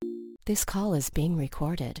This call is being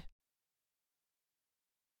recorded.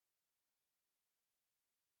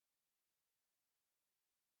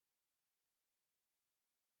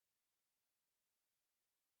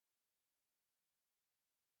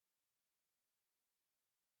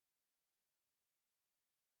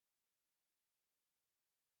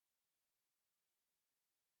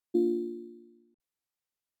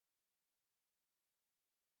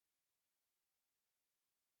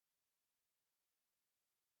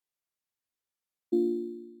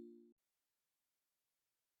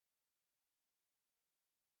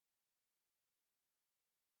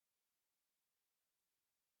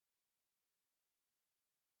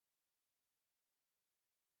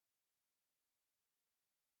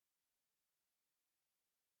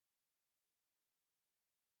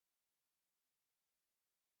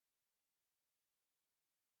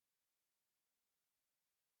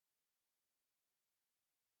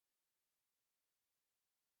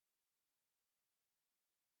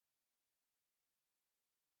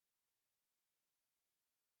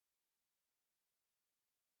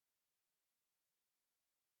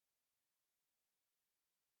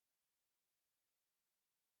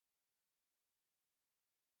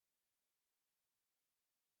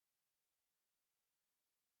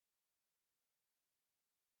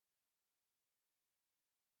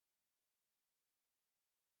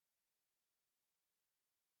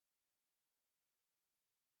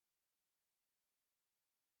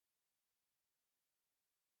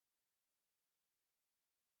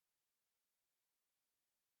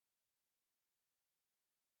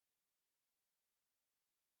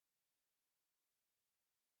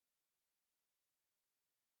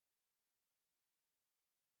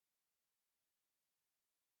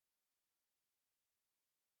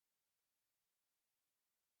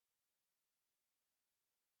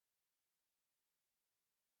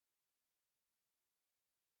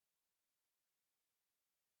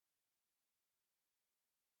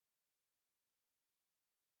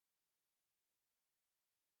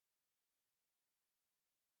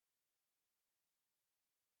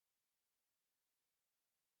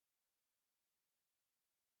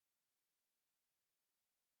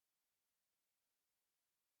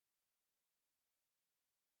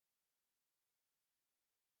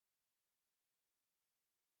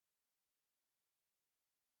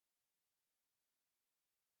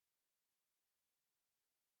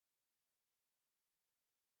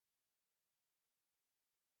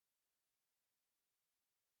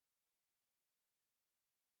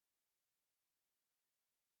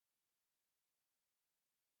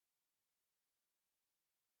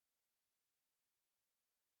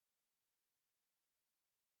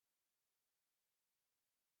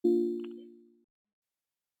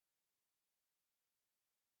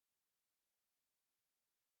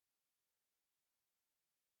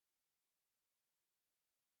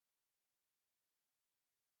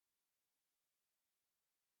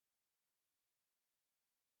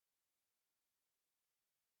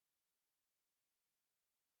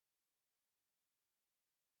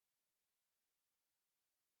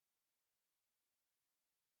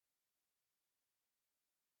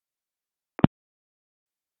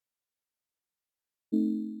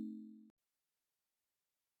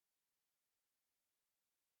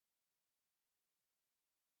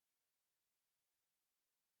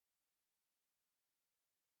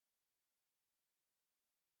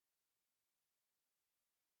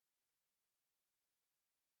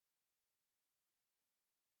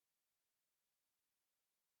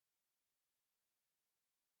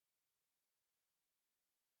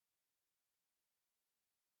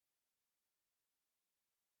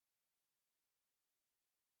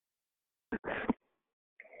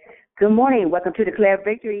 Good morning. Welcome to Declare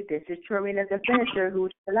Victory. This is Trina, the finisher. Who's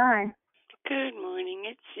the line? Good morning.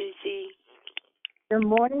 It's Susie. Good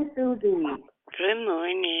morning, Susie. Good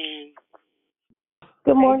morning.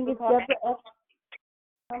 Good morning, it's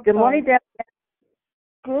Deborah. Good morning, Deborah.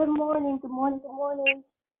 Good morning, good morning, good morning.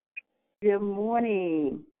 Good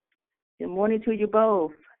morning. Good morning to you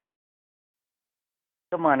both.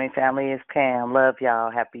 Good morning, family. It's Pam. Love y'all.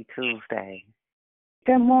 Happy Tuesday.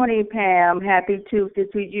 Good morning, Pam. Happy Tuesday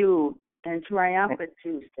to you and triumphant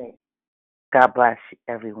Tuesday. God bless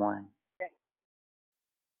everyone.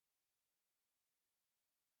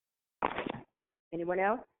 Anyone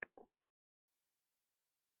else?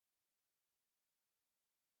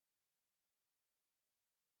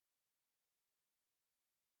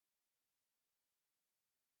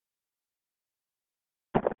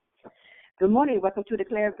 Good morning. Welcome to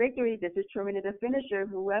Declare Victory. This is Trina, the finisher.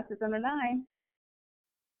 Who else is on the line?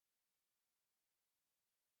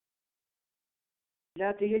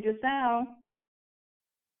 Love to hear your sound.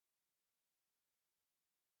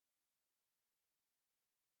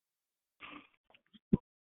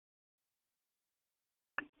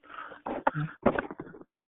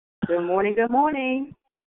 Good morning, good morning.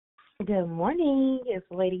 Good morning. It's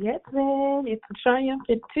Lady Hudson. It's a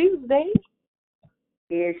triumphant Tuesday.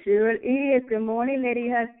 It sure is. Good morning, Lady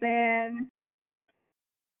Hudson.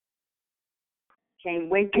 Can't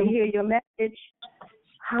wait to hear your message.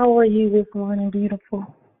 How are you this morning,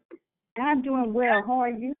 beautiful? I'm doing well. How are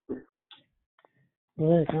you?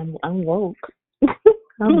 Look, I'm woke.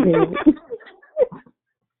 I'm good.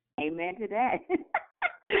 Amen to that.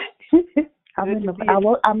 I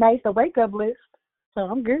made the wake up list, so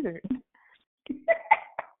I'm good.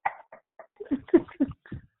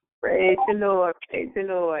 Praise the Lord. Praise the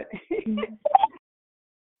Lord.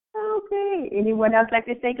 Okay. Anyone else like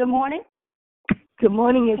to say good morning? Good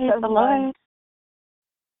morning, it's Praise the Lord.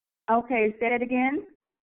 Okay, say it again.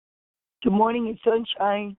 Good morning, it's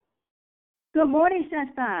sunshine. Good morning,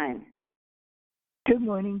 Sunshine. Good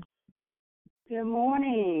morning. Good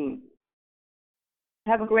morning.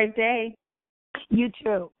 Have a great day. You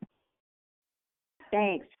too.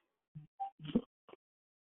 Thanks.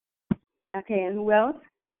 Okay, and who else?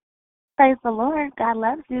 Praise the Lord. God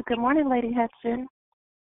loves you. Good morning, Lady Hudson.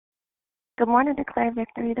 Good morning, Declare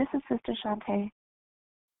Victory. This is Sister Shantae.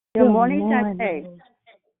 Good morning, Shantae.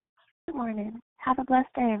 Good morning. Have a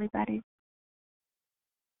blessed day, everybody.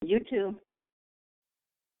 You too.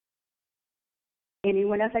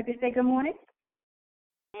 Anyone else like to say good morning?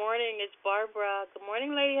 Good morning, it's Barbara. Good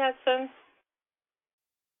morning, Lady Hudson.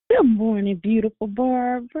 Good morning, beautiful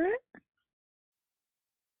Barbara.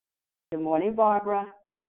 Good morning, Barbara.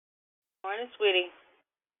 Good morning, sweetie.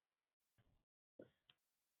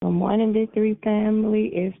 Good morning, Victory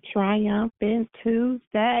family. It's Triumphant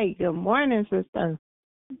Tuesday. Good morning, sister.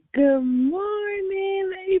 Good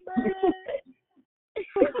morning, Ladybird.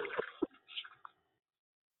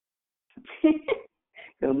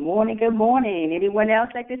 Good morning, good morning. Anyone else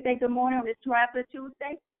like to say good morning on this Triumphant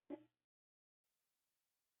Tuesday?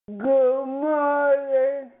 Good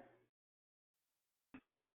morning.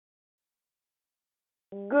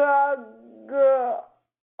 Good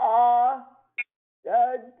all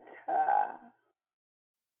the time.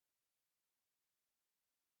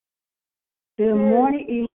 Good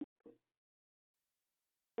morning,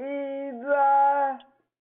 Eva.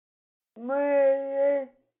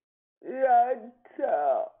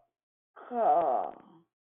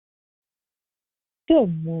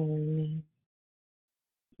 Good morning.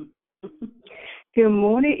 Good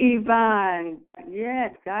morning, Yvonne.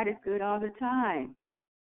 Yes, God is good all the time.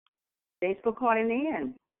 Thanks for calling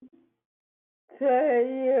in. Thank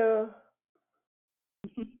you.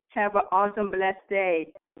 Have an awesome, blessed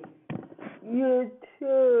day. You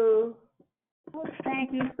too.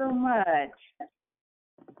 Thank you so much.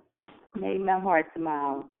 Made my heart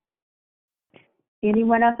smile.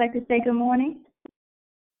 Anyone else like to say good morning?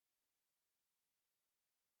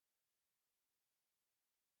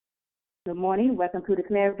 Good morning. Welcome to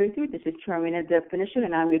Declare Victory. This is Trina, the finisher,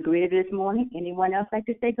 and I'm your greeter this morning. Anyone else like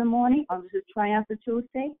to say good morning on this Triumphant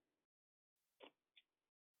Tuesday?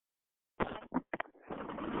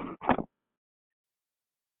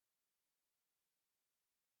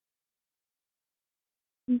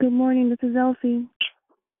 Good morning, this is Elsie.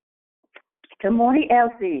 Good morning,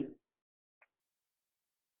 Elsie.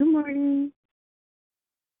 Good morning.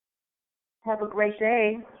 Have a great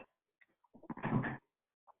day.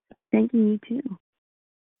 Thank you, you too.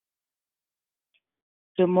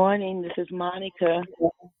 Good morning. This is Monica.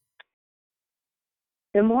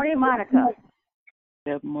 Good morning, Monica.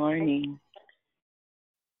 Good morning.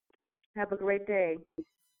 Have a great day.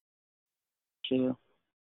 Too.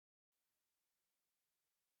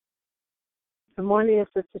 Good morning, it's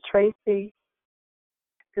Sister Tracy.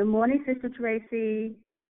 Good morning, Sister Tracy.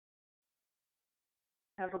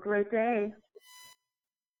 Have a great day.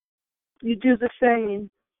 You do the same.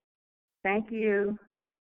 Thank you.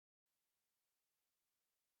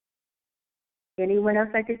 Anyone else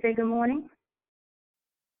like to say good morning?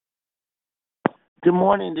 Good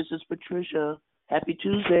morning. This is Patricia. Happy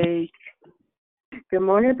Tuesday. Good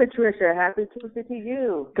morning, Patricia. Happy Tuesday to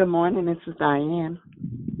you. Good morning, this is Diane.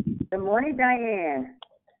 Good morning, Diane.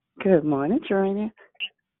 Good morning, Trina.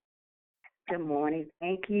 Good morning.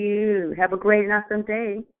 Thank you. Have a great and awesome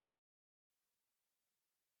day.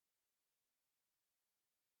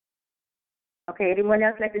 Okay, anyone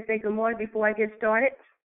else like to say good morning before I get started?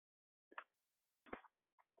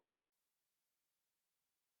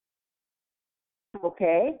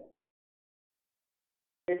 Okay.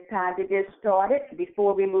 It's time to get started.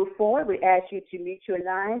 Before we move forward, we ask you to mute your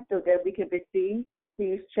line so that we can receive.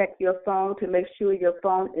 Please check your phone to make sure your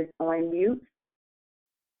phone is on mute.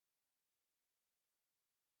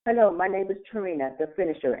 Hello, my name is Trina, the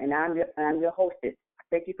finisher, and I'm your hostess.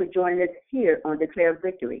 Thank you for joining us here on Declare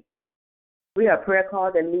Victory. We are a prayer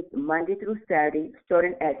call that meets Monday through Saturday,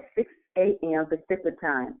 starting at 6 a.m. Pacific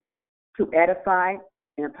time, to edify,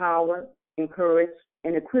 empower, encourage,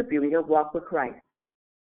 and equip you in your walk with Christ.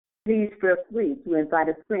 Please feel free to invite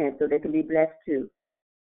a friend so they can be blessed too.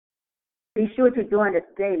 Be sure to join us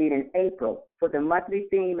daily in April for the monthly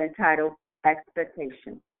theme entitled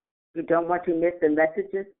Expectation. You don't want to miss the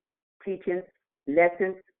messages, teachings,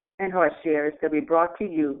 lessons, and heart shares that will be brought to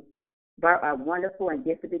you by our wonderful and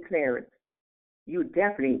gifted declarers. You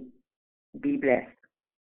definitely be blessed.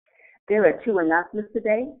 There are 2 announcements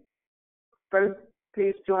today. First,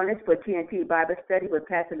 please join us for TNT Bible Study with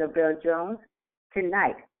Pastor Lavelle Jones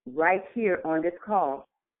tonight, right here on this call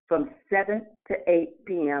from 7 to 8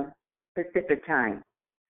 p.m. Pacific time.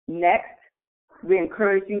 Next, we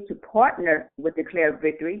encourage you to partner with Declare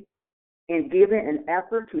Victory in giving an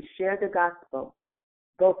effort to share the gospel,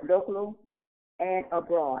 both local and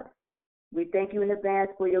abroad. We thank you in advance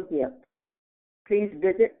for your gift. Please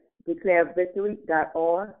visit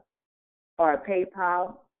declarevictory.org or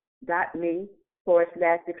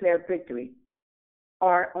paypal.me/declarevictory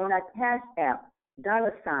or on our Cash App,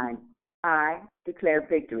 $I Declare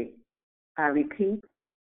Victory. I repeat,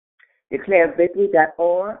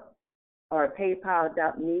 declarevictory.org or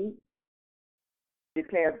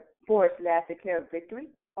paypal.me/declarevictory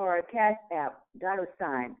or our Cash App,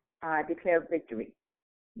 $I Declare Victory.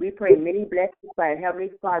 We pray many blessings by our Heavenly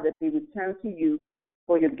Father be returned to you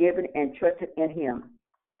for your giving and trusted in Him.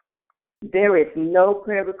 There is no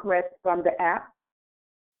prayer request from the app.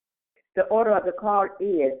 The order of the call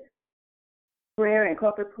is prayer and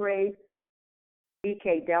corporate praise,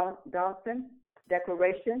 E.K. Dawson,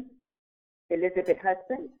 declaration, Elizabeth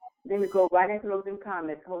Hudson. Then we go right into closing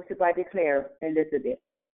comments hosted by Declare Elizabeth.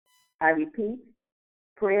 I repeat,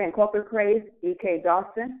 prayer and corporate praise, E.K.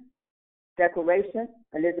 Dawson, declaration,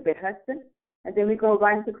 Elizabeth Hudson. And then we go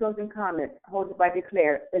right into closing comments hosted by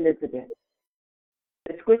Declare Elizabeth.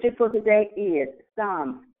 The scripture for today is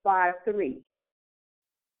Psalms 5:3.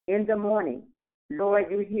 In the morning,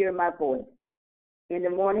 Lord, you hear my voice. In the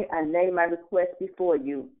morning, I lay my request before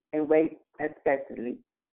you and wait expectantly.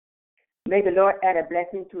 May the Lord add a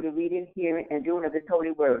blessing to the reading, hearing, and doing of His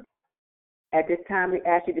holy word. At this time, we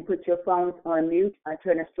ask you to put your phones on mute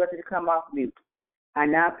until instructed to come off mute. I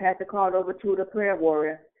now pass the call over to the prayer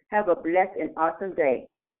warrior. Have a blessed and awesome day.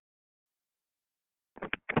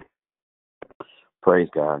 Praise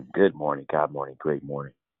God. Good morning, God morning, great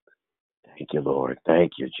morning. Thank you, Lord.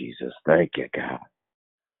 Thank you, Jesus. Thank you, God.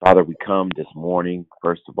 Father, we come this morning,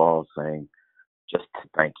 first of all, saying just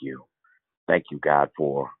thank you. Thank you, God,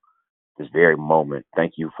 for this very moment.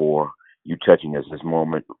 Thank you for you touching us this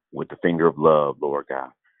moment with the finger of love, Lord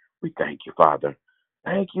God. We thank you, Father.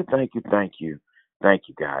 Thank you, thank you, thank you. Thank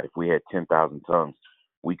you, God. If we had 10,000 tongues,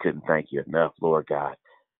 we couldn't thank you enough, Lord God.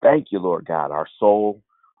 Thank you, Lord God. Our soul,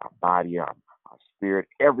 our body, our spirit,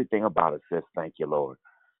 everything about us says thank you, Lord.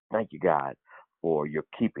 Thank you, God, for your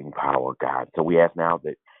keeping power, God. So we ask now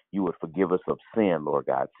that you would forgive us of sin, Lord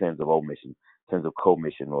God, sins of omission, sins of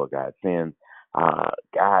commission, Lord God, sins,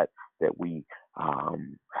 God, that we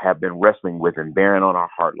have been wrestling with and bearing on our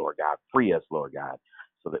heart, Lord God. Free us, Lord God,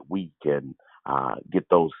 so that we can get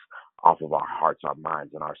those off of our hearts, our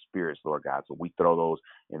minds, and our spirits, Lord God. So we throw those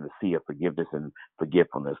in the sea of forgiveness and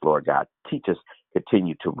forgetfulness, Lord God. Teach us,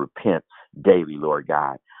 continue to repent daily, Lord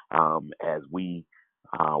God, as we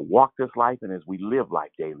walk this life and as we live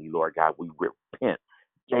life daily, Lord God. We repent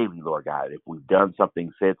daily, Lord God. If we've done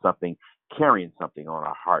something, said something, carrying something on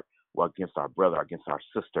our heart, well, against our brother, against our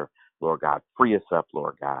sister, Lord God, free us up,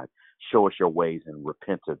 Lord God. Show us your ways in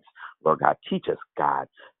repentance, Lord God. Teach us, God,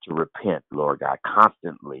 to repent, Lord God,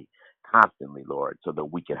 constantly, Lord, so that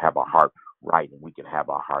we can have our heart right and we can have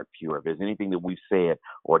our heart pure. If there's anything that we've said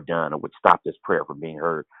or done that would stop this prayer from being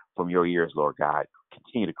heard from your ears, Lord God,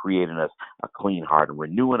 continue to create in us a clean heart and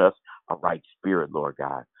renew in us a right spirit, Lord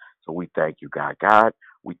God. So we thank you, God. God,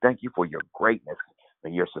 we thank you for your greatness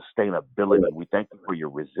and your sustainability. We thank you for your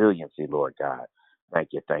resiliency, Lord God.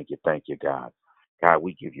 Thank you, God. God,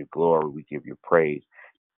 we give you glory. We give you praise.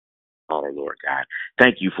 Honor, Lord God.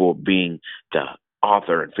 Thank you for being the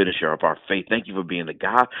author and finisher of our faith. Thank you for being the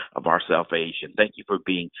God of our salvation. Thank you for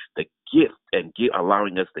being the gift and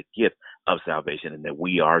allowing us the gift of salvation and that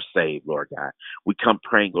we are saved, Lord God. We come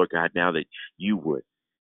praying, Lord God, now that you would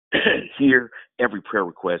hear every prayer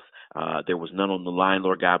request. There was none on the line,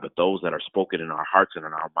 Lord God, but those that are spoken in our hearts and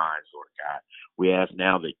in our minds, Lord God. We ask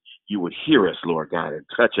now that you would hear us, Lord God, and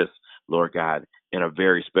touch us, Lord God, in a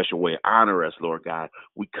very special way. Honor us, Lord God.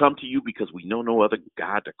 We come to you because we know no other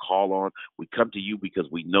God to call on. We come to you because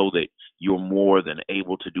we know that you're more than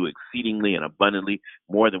able to do exceedingly and abundantly,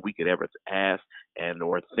 more than we could ever ask and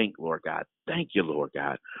or think, Lord God. Thank you, Lord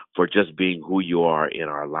God, for just being who you are in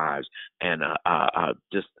our lives and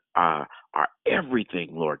just our everything,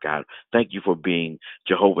 Lord God. Thank you for being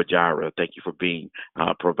Jehovah Jireh. Thank you for being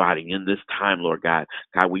providing in this time, Lord God.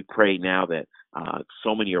 God, we pray now that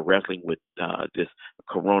so many are wrestling with this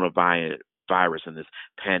coronavirus and this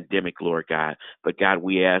pandemic, Lord God. But God,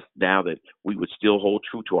 we ask now that we would still hold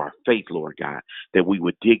true to our faith, Lord God, that we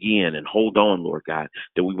would dig in and hold on, Lord God,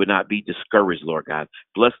 that we would not be discouraged, Lord God.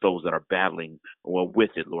 Bless those that are battling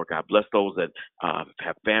with it, Lord God. Bless those that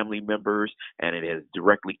have family members and it has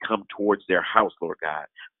directly come towards their house, Lord God.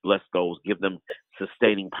 Bless those, give them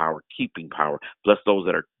sustaining power, keeping power. Bless those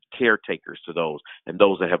that are caretakers to those and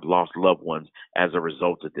those that have lost loved ones as a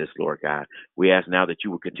result of this, Lord God. We ask now that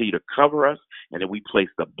you will continue to cover us and that we place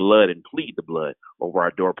the blood and plead the blood over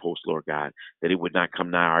our doorposts, Lord God, that it would not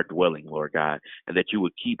come nigh our dwelling, Lord God, and that you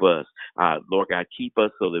would keep us, Lord God, keep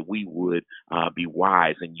us so that we would be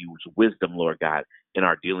wise and use wisdom, Lord God, in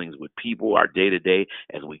our dealings with people, our day-to-day,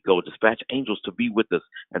 as we go. Dispatch angels to be with us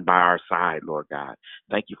and by our side, Lord God.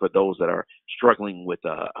 Thank you for those that are struggling with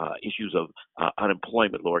issues of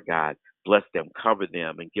unemployment, Lord God. Bless them, cover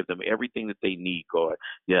them, and give them everything that they need, God.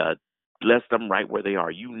 Yeah, bless them right where they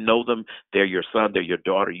are. You know them. They're your son. They're your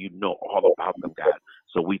daughter. You know all about them, God.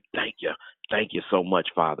 So we thank you. Thank you so much,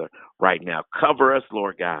 Father, right now. Cover us,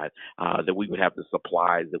 Lord God, that we would have the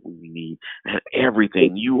supplies that we need and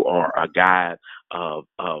everything. You are a God of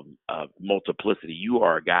multiplicity. You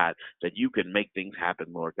are a God that you can make things happen,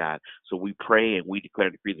 Lord God. So we pray and we declare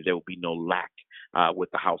and decree that there will be no lack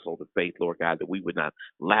with the household of faith, Lord God, that we would not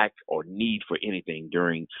lack or need for anything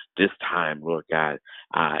during this time, Lord God,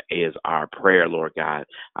 is our prayer, Lord God.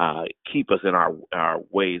 Keep us in our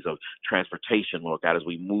ways of transportation, Lord God, as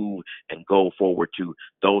we move and go forward to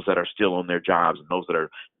those that are still on their jobs and those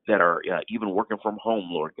that are even working from home,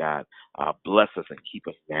 Lord God. Bless us and keep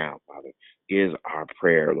us now, Father, is our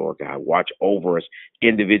prayer, Lord God. Watch over us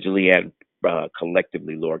individually and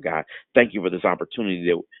collectively, Lord God. Thank you for this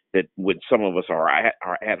opportunity that when some of us are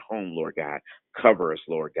at home, Lord God, cover us,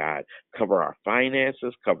 Lord God. Cover our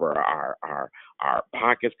finances, cover our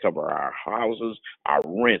pockets, cover our houses, our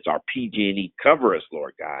rents, our PG&E. Cover us,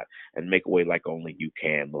 Lord God, and make a way like only you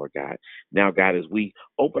can, Lord God. Now, God, as we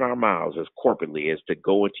open our mouths as corporately as to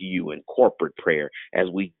go into you in corporate prayer, as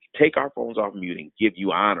we take our phones off mute and give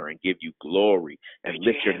you honor and give you glory and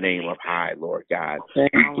lift your name up high, Lord God.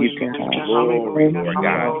 We give you glory, Lord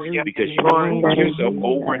God, because you prove yourself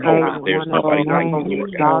over and over that there's nobody like you,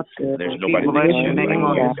 Lord God. There's nobody that can do like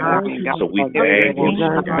you, God. So we thank you,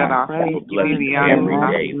 Lord God, for blessing every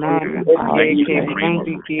day, Lord God. Thank you for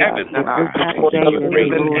bringing heaven, Lord God. Thank you for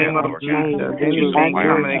bringing heaven, Lord God. That you supply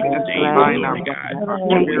our needs daily, Lord God.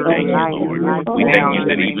 And we thank you, Lord. We thank you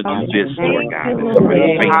that even through this, Lord God, that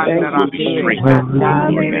faith will be strengthened,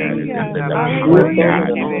 Lord God, and that the power of God,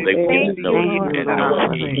 they will just know you and know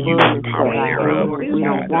you, the power thereof,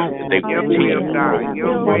 Lord God, that they will continue to move,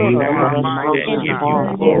 Lord God, and give you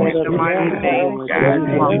glory, God,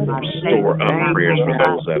 and store up prayers for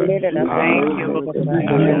those that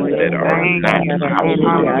are not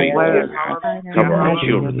household faith, Lord God. Cover our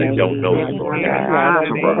children that don't know you, Lord God.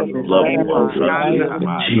 Cover our loved ones,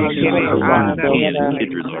 Jesus, cover our kids and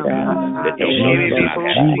kindred, Lord God, that don't know you, God.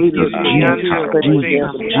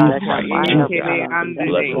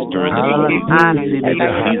 Bless us during the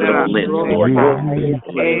season of Lent, Lord God.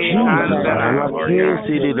 Bless us, Lord God,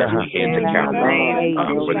 as we head to Calvary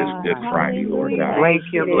for this Good Friday, Lord God.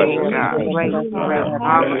 Bless us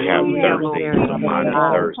as we have Thursday, Modern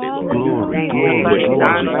Thursday, Lord God. Push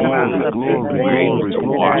forward to we're able to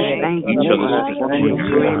wash each other's feet, Lord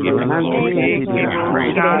God. Give you glory, give you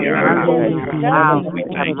praise, give you honor, Lord God. We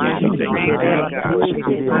thank you, we thank you, God.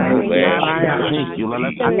 Thank you, Lord.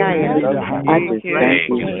 I just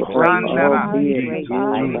thank you for all being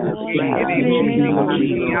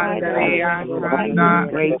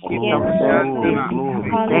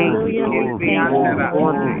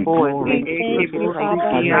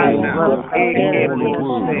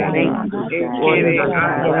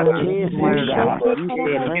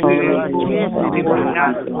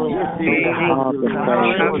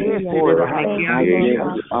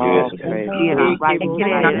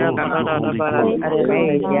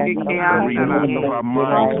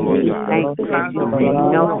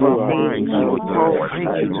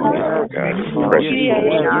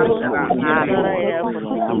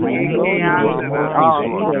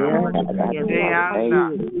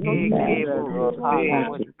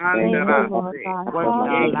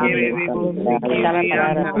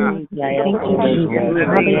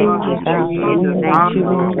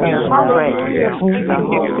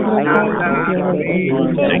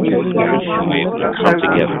Come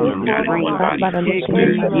together to unite in one body.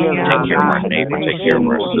 Take care of our neighbor. Take care of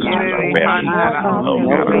our sisters, our family. Oh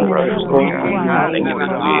God, our brothers, Lord God. Thank you for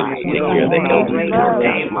being able to take care of the elders in our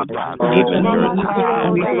name, even during this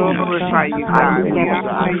time. We glorify you, God. We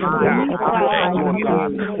honor you,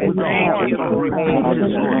 God.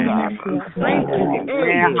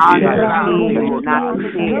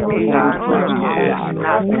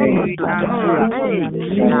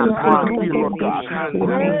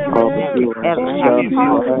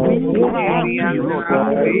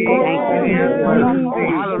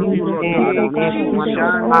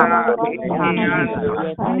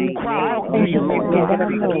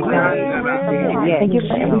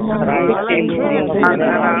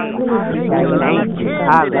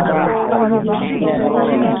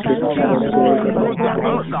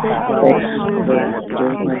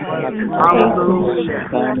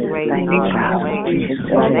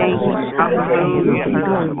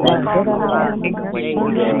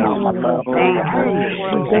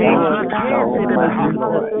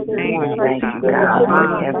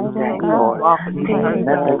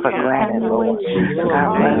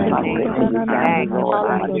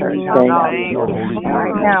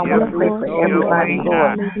 Right now, we pray for everybody,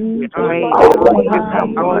 Lord. Pray,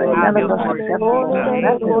 Lord, none of us are separate from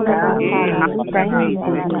nothing, God. Thank you,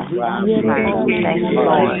 Jesus.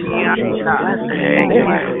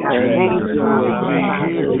 Thank you, Lord.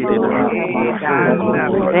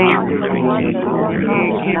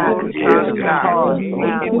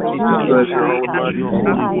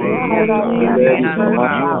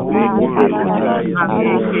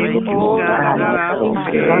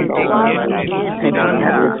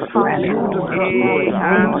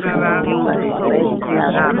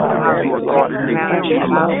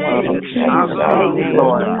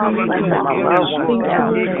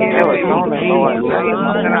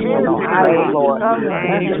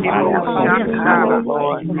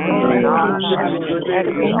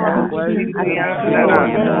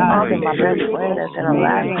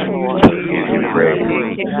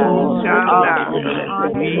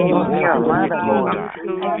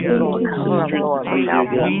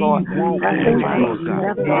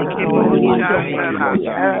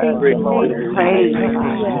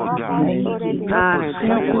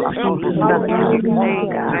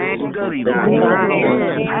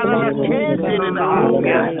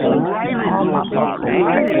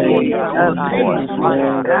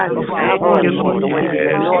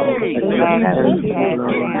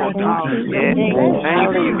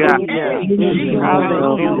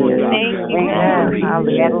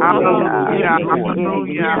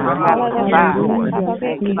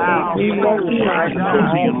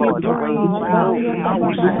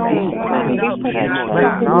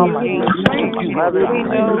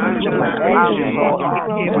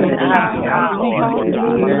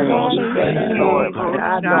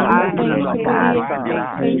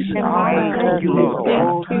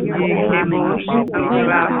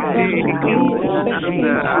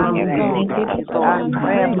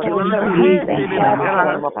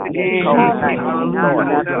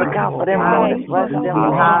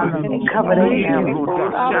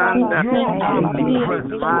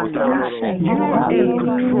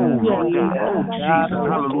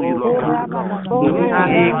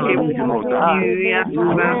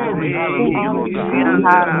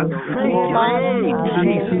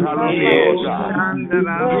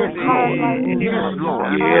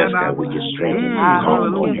 Yes, God, we just strengthen you.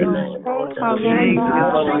 Hallelujah.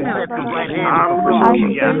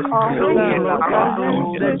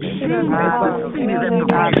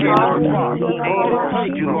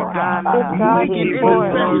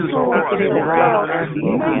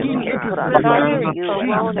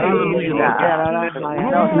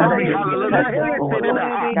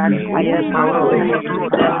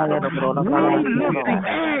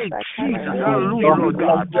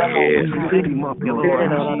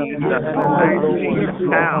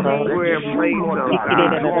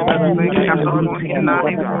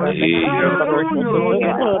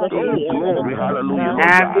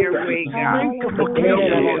 Have your way, God.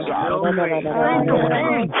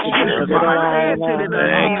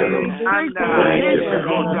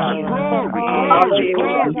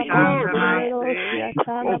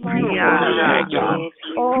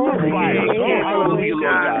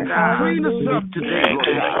 Clean us up today, Lord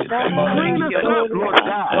God. Clean us up, Lord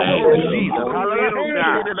God. Oh, Jesus.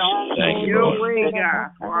 Hallelujah. Your way,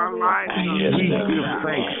 God, for our lives. We give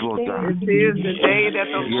thanks, Lord God. This is the day that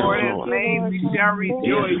the Lord has made. We shall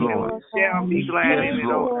rejoice and we shall be glad in it,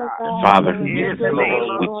 oh God. Father, In the name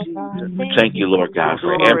of Jesus. we thank you, Lord God,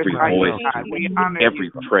 for every Glorify you, voice, God. We honor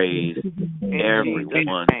every you. praise, In everyone,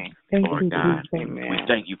 Jesus' name. Lord God. We Amen.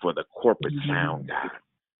 thank you for the corporate sound, God.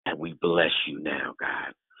 And we bless you now,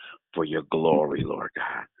 God, for your glory, Lord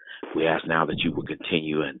God. We ask now that you will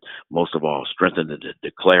continue and most of all strengthen the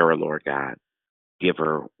declarer, Lord God. Give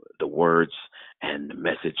her the words and the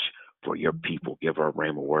message for your people. Give her a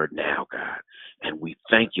rhema word now, God. And we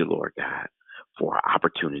thank you, Lord God, for our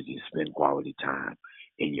opportunity to spend quality time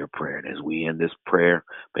in your prayer. And as we end this prayer,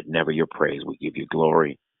 but never your praise, we give you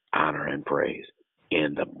glory, honor, and praise.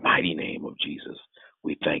 In the mighty name of Jesus,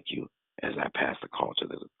 we thank you as I pass the call to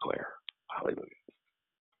the declarer. Hallelujah.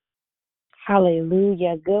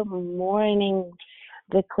 Hallelujah. Good morning,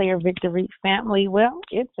 Declare Victory family. Well,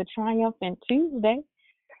 it's a triumphant Tuesday.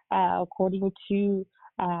 According to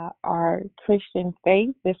our Christian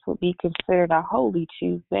faith, this would be considered a Holy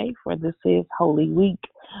Tuesday, for this is Holy Week.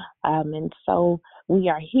 And so we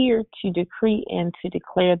are here to decree and to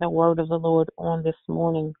declare the word of the Lord on this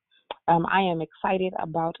morning. I am excited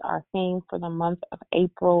about our theme for the month of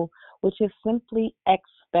April, which is simply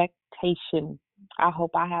expectation. I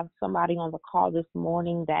hope I have somebody on the call this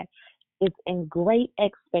morning that is in great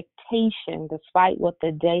expectation despite what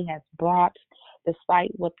the day has brought,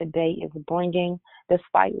 despite what the day is bringing,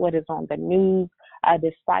 despite what is on the news,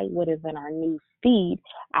 despite what is in our news feed.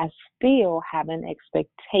 I still have an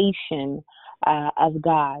expectation of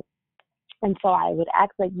God. And so I would ask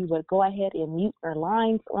that you would go ahead and mute your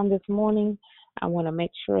lines on this morning. I want to make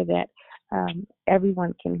sure that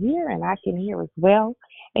everyone can hear and I can hear as well.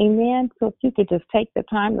 Amen. So if you could just take the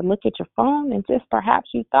time to look at your phone and just perhaps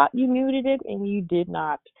you thought you muted it and you did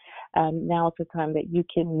not. Now is the time that you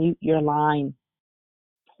can mute your line.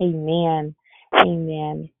 Amen.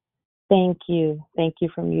 Amen. Thank you. Thank you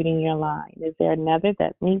for muting your line. Is there another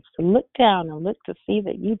that needs to look down and look to see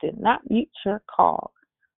that you did not mute your call?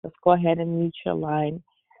 Let's go ahead and mute your line.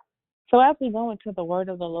 So as we go into the word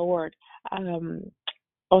of the Lord on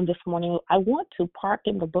this morning, I want to park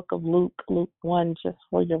in the book of Luke 1, just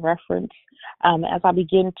for your reference. As I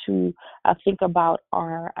begin to think about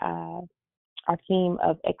our theme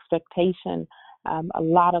of expectation, a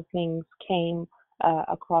lot of things came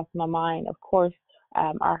across my mind. Of course,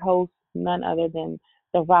 our host, none other than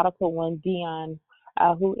the radical one, Dion,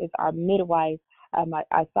 who is our midwife.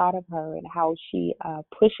 I thought of her and how she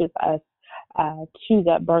pushes us to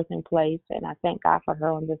that birthing place, and I thank God for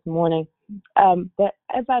her on this morning. But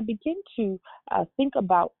as I begin to think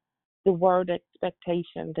about the word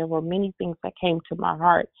expectation, there were many things that came to my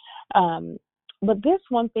heart. But this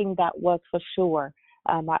one thing that was for sure,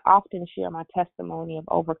 I often share my testimony of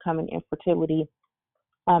overcoming infertility.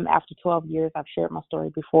 After 12 years, I've shared my story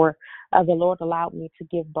before. The Lord allowed me to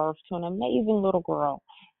give birth to an amazing little girl.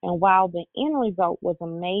 And while the end result was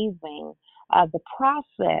amazing, the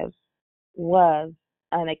process was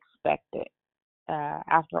unexpected.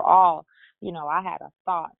 After all, I had a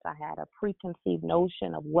thought, I had a preconceived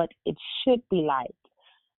notion of what it should be like.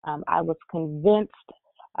 I was convinced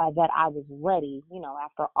that I was ready.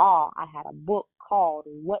 After all, I had a book called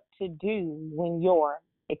What to Do When You're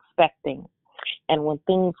Expecting. And when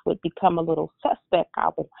things would become a little suspect, I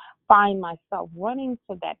would find myself running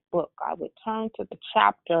to that book. I would turn to the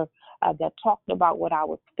chapter that talked about what I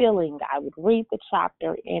was feeling. I would read the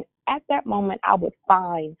chapter, and at that moment, I would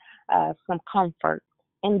find some comfort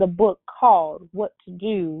in the book called What to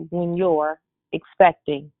Do When You're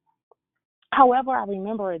Expecting. However, I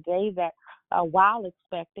remember a day that while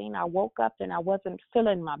expecting, I woke up and I wasn't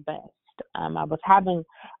feeling my best. I was having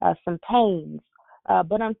some pains.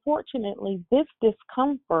 But unfortunately, this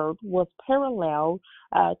discomfort was parallel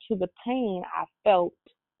to the pain I felt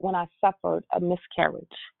when I suffered a miscarriage.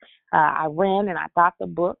 I ran and I got the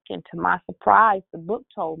book, and to my surprise, the book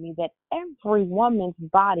told me that every woman's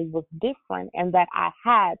body was different and that I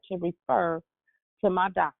had to refer to my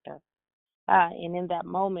doctor. And in that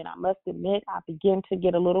moment, I must admit, I began to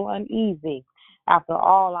get a little uneasy. After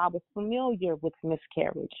all, I was familiar with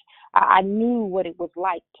miscarriage. I knew what it was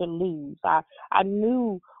like to lose. I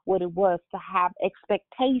knew what it was to have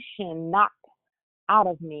expectation knocked out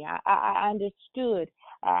of me. I understood.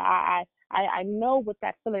 I I know what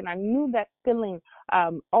that feeling, I knew that feeling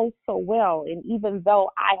oh so well. And even though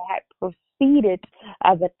I had proceeded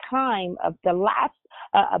the time of the last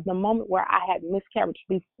of the moment where I had miscarriage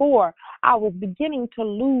before, I was beginning to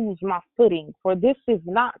lose my footing, for this is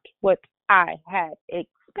not what I had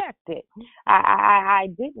expected. I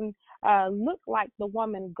didn't look like the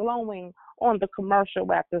woman glowing on the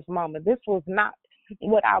commercial at this moment. This was not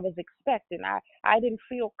what I was expecting. I didn't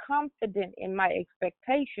feel confident in my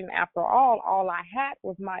expectation. After all I had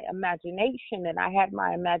was my imagination, and I had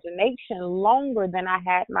my imagination longer than I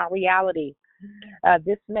had my reality.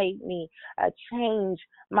 This made me change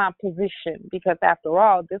my position, because after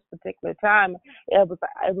all, this particular time, it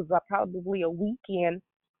was probably a weekend,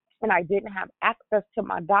 and I didn't have access to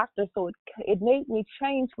my doctor, so it made me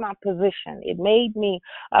change my position. It made me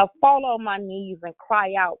fall on my knees and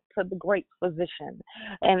cry out to the great physician.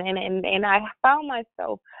 And I found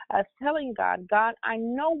myself telling God, I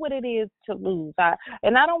know what it is to lose,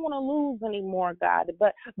 and I don't want to lose anymore, God,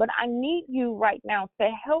 but I need you right now to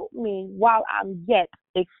help me while I'm yet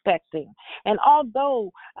expecting. And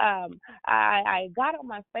although I got on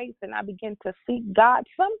my face and I began to seek God,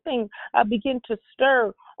 something began to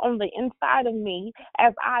stir on the inside of me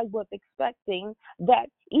as I was expecting, that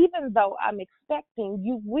even though I'm expecting,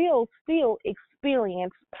 you will still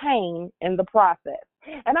experience pain in the process.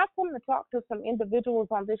 And I've come to talk to some individuals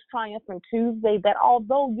on this Triumphant Tuesday that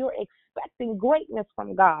although you're expecting greatness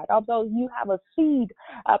from God, although you have a seed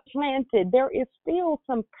planted, there is still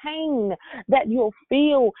some pain that you'll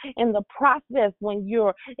feel in the process when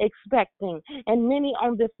you're expecting. And many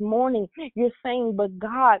on this morning, you're saying, but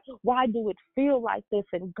God, why do it feel like this?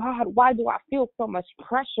 And God, why do I feel so much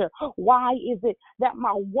pressure? Why is it that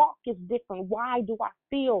my walk is different? Why do I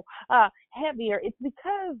feel heavier? It's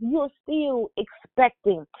because you're still expecting.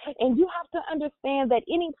 And you have to understand that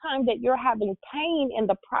anytime that you're having pain in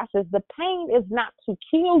the process, the pain is not to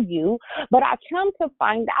kill you. But I come to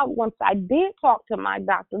find out, once I did talk to my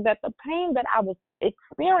doctor, that the pain that I was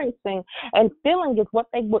experiencing and feeling is what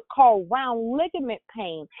they would call round ligament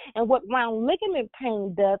pain. And what round ligament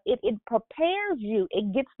pain does, it prepares you.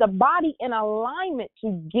 It gets the body in alignment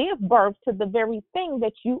to give birth to the very thing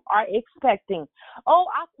that you are expecting. Oh,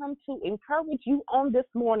 I come to encourage you on this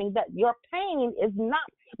morning that your pain is not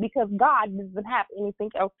because God doesn't have anything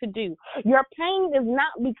else to do. Your pain is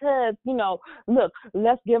not because, look,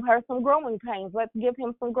 let's give her some growing pains. Let's give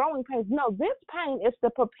him some growing pains. No, this pain is to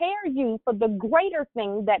prepare you for the greater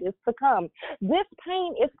thing that is to come. This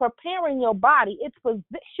pain is preparing your body. It's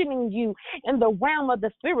positioning you in the realm of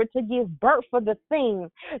the spirit to give birth for the thing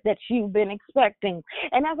that you've been expecting.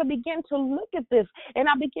 And as I began to look at this and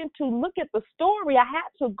I began to look at the story, I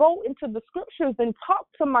had to go into the scriptures and talk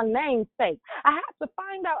to my namesake. I had to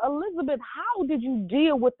find out, Elizabeth, how did you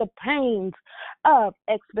deal with the pains of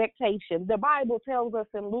expectation? The Bible tells us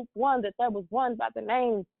in Luke 1 that there was one by the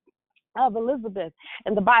name of Elizabeth,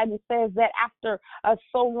 and the Bible says that after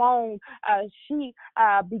so long, she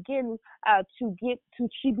became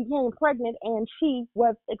pregnant, and she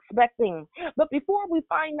was expecting. But before we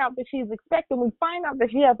find out that she's expecting, we find out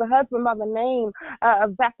that she has a husband by the name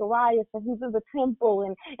of Zacharias, and he's in the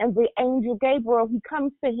temple, and the angel Gabriel, he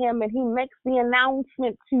comes to him and he makes the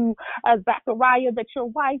announcement to Zachariah that your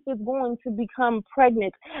wife is going to become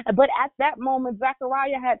pregnant. But at that moment,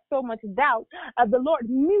 Zachariah had so much doubt, the Lord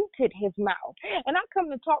muted his mouth. And I come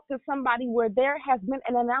to talk to somebody where there has been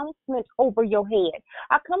an announcement over your head.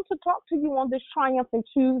 I come to talk to you on this Triumphant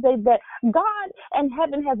Tuesday that God and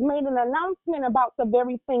heaven has made an announcement about the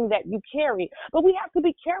very thing that you carry. But we have to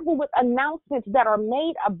be careful with announcements that are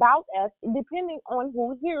made about us depending on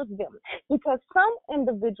who hears them. Because some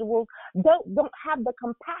individuals don't have the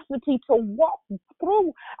capacity to walk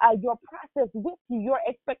through your process with you, your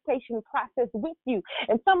expectation process with you.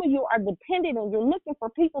 And some of you are dependent and you're looking for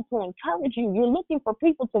people to encourage you. You're looking for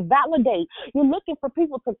people to validate. You're looking for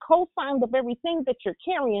people to co-sign the very thing that you're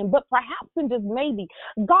carrying. But perhaps and just maybe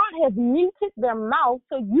God has muted their mouth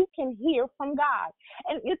so you can hear from God.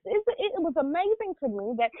 And it was amazing to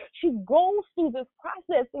me that she goes through this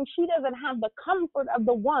process and she doesn't have the comfort of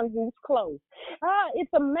the one who's close.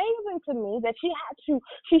 It's amazing to me that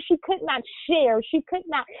she could not share. She could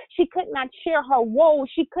not share her woe.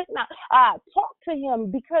 She could not talk to him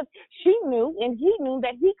because she knew and he knew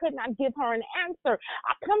that he could not not give her an answer.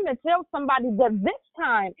 I come to tell somebody that this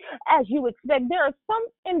time, as you expect, there are some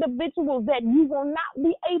individuals that you will not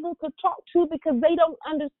be able to talk to because they don't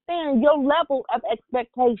understand your level of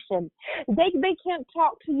expectation. They can't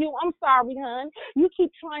talk to you. I'm sorry, hon. You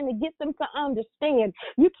keep trying to get them to understand.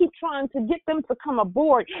 You keep trying to get them to come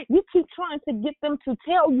aboard. You keep trying to get them to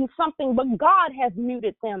tell you something, but God has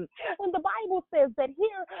muted them. And the Bible says that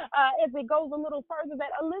here, as it goes a little further,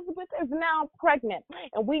 that Elizabeth is now pregnant.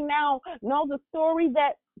 And we now know the story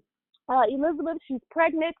that Elizabeth, she's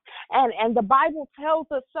pregnant, and the Bible tells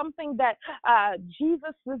us something that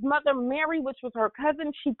Jesus' mother, Mary, which was her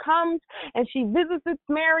cousin, she comes and she visits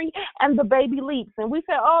Mary, and the baby leaps. And we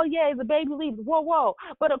say, oh, yeah, the baby leaps. Whoa, whoa.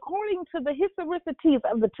 But according to the historicities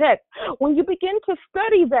of the text, when you begin to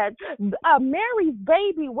study that, Mary's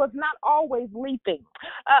baby was not always leaping.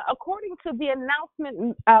 According to the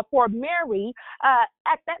announcement for Mary,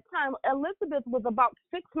 at that time, Elizabeth was about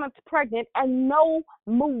 6 months pregnant and no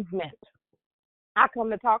movement. I come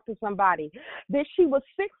to talk to somebody that she was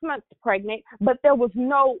 6 months pregnant, but there was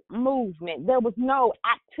no movement. There was no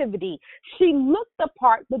activity. She looked the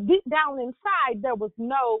part, but deep down inside, there was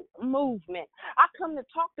no movement. I come to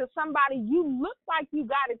talk to somebody, you look like you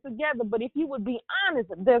got it together, but if you would be honest,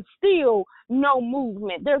 there's still no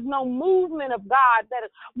movement. There's no movement of God that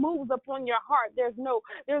moves upon your heart. There's no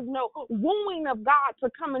wooing of God to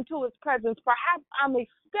come into his presence. Perhaps I'm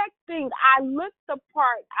expecting, I look the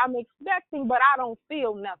part, I'm expecting, but I don't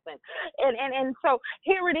feel nothing. And so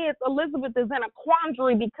here it is. Elizabeth is in a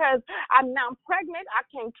quandary because I'm now pregnant. I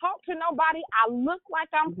can't talk to nobody. I look like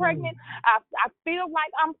I'm pregnant. I feel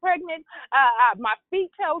like I'm pregnant. My feet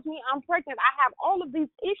tells me I'm pregnant. I have all of these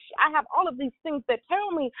issues. I have all of these things that tell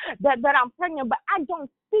me that I'm pregnant, but I don't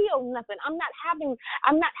feel nothing. I'm not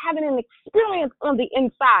having an experience on the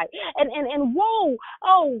inside. And woe,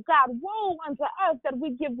 oh God, woe unto us that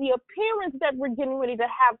we give the appearance that we're getting ready to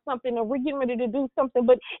have something or we're getting ready to do something.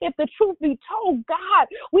 But if the truth be told, God,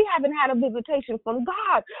 we haven't had a visitation from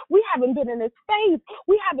God. We haven't been in his face.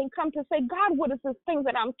 We haven't come to say, God, what is this thing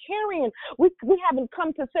that I'm carrying? We haven't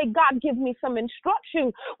come to say, God, give me some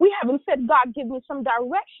instruction. We haven't said, God, give me some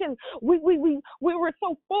direction. We were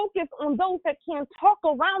so focused on those that can't talk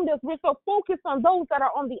around us. We're so focused on those that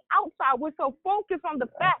are on the outside. We're so focused on the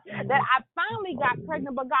fact that I finally got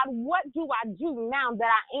pregnant, but God, what do I do now that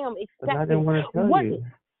I am expecting? I didn't want to tell you.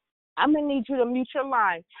 I'm going to need you to mute your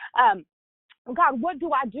line. God, what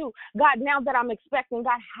do I do? God, now that I'm expecting,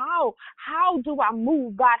 God, how do I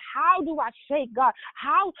move? God, how do I shake? God,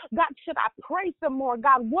 God, should I pray some more?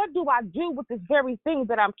 God, what do I do with this very thing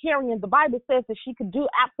that I'm carrying? The Bible says that she could do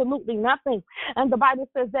absolutely nothing. And the Bible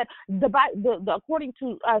says that according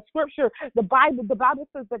to scripture, the Bible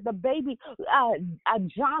says that the baby,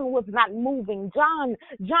 John was not moving. John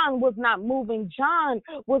was not moving. John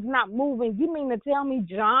was not moving. You mean to tell me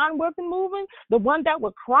John wasn't moving? The one that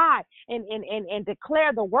would cry and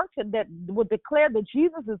declare the works that would declare that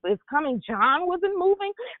Jesus is coming. John wasn't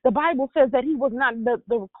moving. The Bible says that he was not,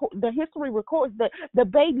 the history records that the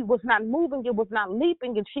baby was not moving, it was not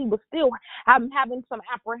leaping, and she was still having some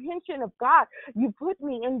apprehension of, God, you put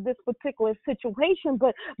me in this particular situation,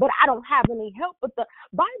 but I don't have any help. But the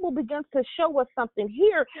Bible begins to show us something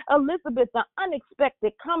here. Elizabeth, the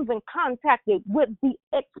unexpected, comes in contact with the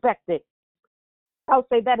expected. I'll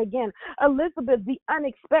say that again. Elizabeth, the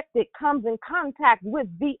unexpected, comes in contact with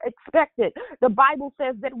the expected. The Bible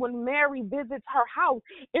says that when Mary visits her house,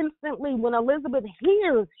 instantly when Elizabeth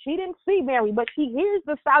hears, she didn't see Mary, but she hears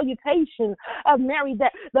the salutation of Mary,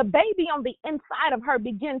 that the baby on the inside of her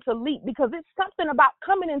begins to leap, because it's something about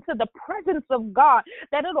coming into the presence of God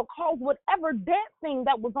that it'll cause whatever dead thing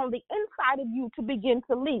that was on the inside of you to begin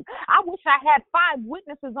to leap. I wish I had 5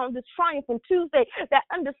 witnesses on this Triumphant Tuesday that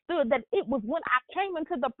understood that it was when I came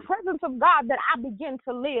into the presence of God that I began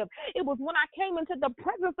to live. It was when I came into the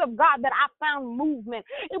presence of God that I found movement.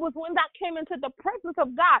 It was when I came into the presence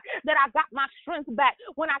of God that I got my strength back.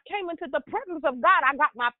 When I came into the presence of God, I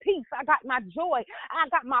got my peace. I got my joy. I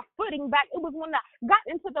got my footing back. It was when I got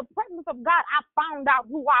into the presence of God, I found out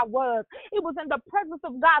who I was. It was in the presence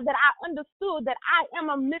of God that I understood that I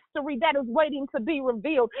am a mystery that is waiting to be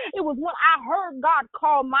revealed. It was when I heard God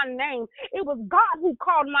call my name. It was God who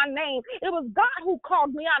called my name. It was God God who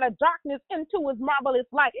called me out of darkness into his marvelous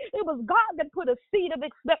light. It was God that put a seed of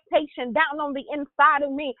expectation down on the inside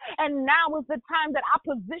of me. And now is the time that I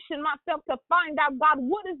position myself to find out, God,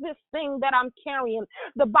 what is this thing that I'm carrying?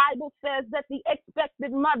 The Bible says that the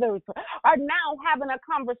expected mothers are now having a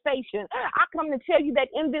conversation. I come to tell you that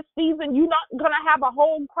in this season, you're not going to have a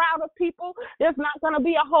whole crowd of people. There's not going to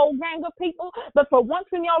be a whole gang of people. But for once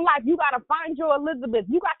in your life, you got to find your Elizabeth.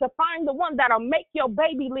 You got to find the one that'll make your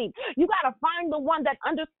baby leap. You got to find the one that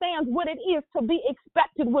understands what it is to be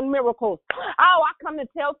expected with miracles. Oh, I come to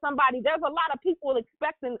tell somebody there's a lot of people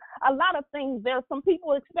expecting a lot of things. There's some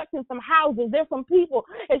people expecting some houses. There's some people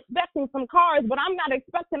expecting some cars, but I'm not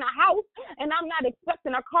expecting a house and I'm not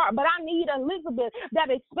expecting a car. But I need Elizabeth that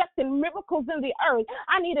expecting miracles in the earth.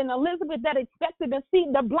 I need an Elizabeth that expected to see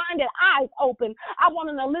the blinded eyes open. I want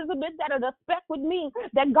an Elizabeth that will expect with me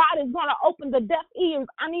that God is going to open the deaf ears.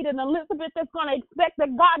 I need an Elizabeth that's going to expect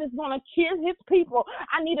that God is going to cheer his people.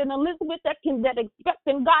 I need an Elizabeth that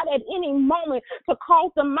expecting God at any moment to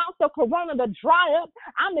cause the mouth of Corona to dry up.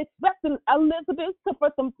 I'm expecting Elizabeth for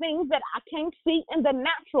some things that I can't see in the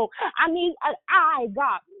natural. I need an eye,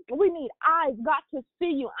 God. We need eyes, God, to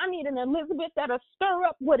see you. I need an Elizabeth that'll stir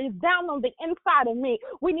up what is down on the inside of me.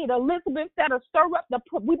 We need Elizabeth that'll stir up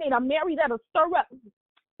we need a Mary that'll stir up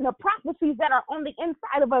the prophecies that are on the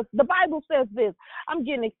inside of us. The Bible says this. I'm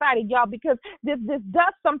getting excited, y'all, because this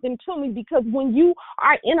does something to me, because when you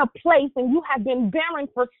are in a place and you have been barren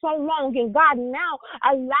for so long and God now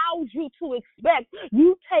allows you to expect,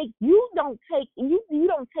 you don't take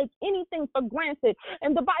anything for granted.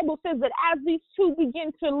 And the Bible says that as these two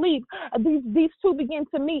begin to leap, these two begin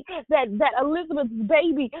to meet, that Elizabeth's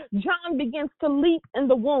baby, John, begins to leap in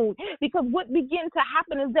the womb, because what begins to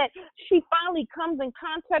happen is that she finally comes in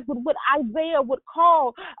contact with what Isaiah would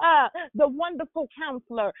call the wonderful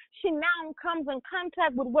counselor. She now comes in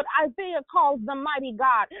contact with what Isaiah calls the mighty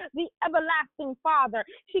God, the everlasting Father.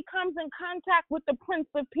 She comes in contact with the Prince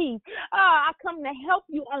of Peace. I come to help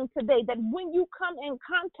you on today that when you come in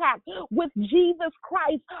contact with Jesus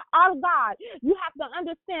Christ, our God, you have to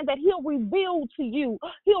understand that he'll reveal to you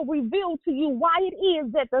why it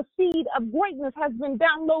is that the seed of greatness has been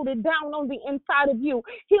downloaded down on the inside of you.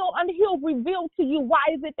 He'll reveal to you why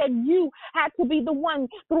is it that you had to be the one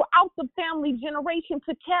throughout the family generation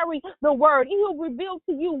to carry the word. He'll reveal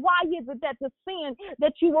to you why is it that the sin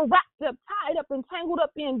that you were wrapped up, tied up, and tangled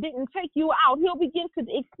up in didn't take you out. He'll begin to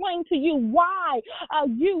explain to you why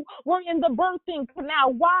you were in the birthing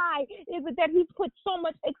canal. Why is it that he's put so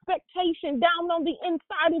much expectation down on the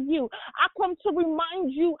inside of you? I come to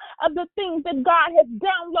remind you of the things that God has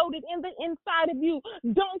downloaded in the inside of you.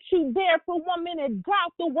 Don't you dare for 1 minute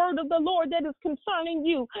doubt the word of the Lord that is concerning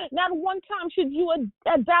you. Not one time should you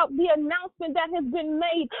doubt the announcement that has been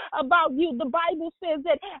made about you. The Bible says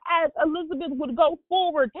that as Elizabeth would go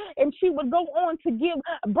forward and she would go on to give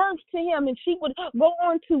birth to him, and she would go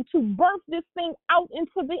on to birth this thing out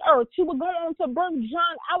into the earth. She would go on to birth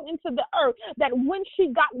John out into the earth, that when she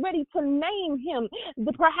got ready to name him,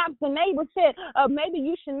 perhaps the neighbor said, maybe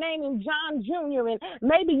you should name him John Jr., and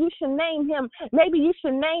maybe you should name him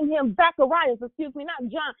Zacharias,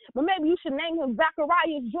 not John, but maybe you should name him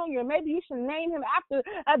Zacharias Jr. Maybe you should name him after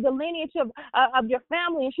the lineage of your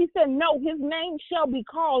family. And she said, no, his name shall be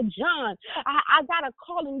called John. I got to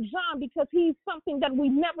call him John because he's something that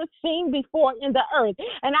we've never seen before in the earth.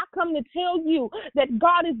 And I come to tell you that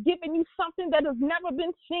God is giving you something that has never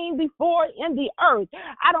been seen before in the earth.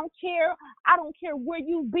 I don't care where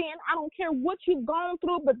you've been. I don't care what you've gone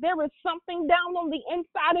through, but there is something down on the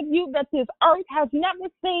inside of you that this earth has never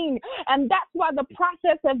seen. And that's why the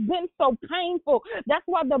process has been so painful. That's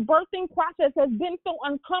why the birthing process has been so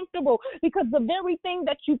uncomfortable, because the very thing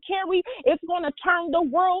that you carry is going to turn the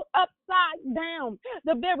world upside down.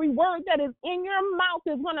 The very word that is in your mouth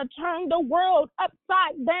is going to turn the world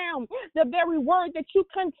upside down. The very word that you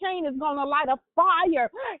contain is going to light a fire.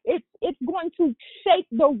 It's going to shake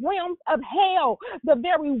the realms of hell. The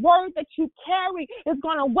very word that you carry is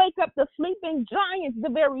going to wake up the sleeping giants. The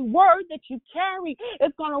very word that you carry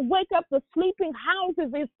is going to wake up the sleeping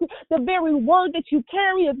houses. It's the very word that you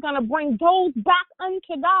carry is going to bring those back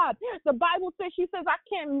unto God. The Bible says, she says, I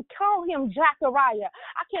can't call him Zachariah.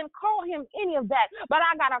 I can't call him any of that, but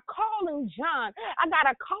I got to a calling John. I got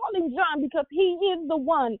a calling John because he is the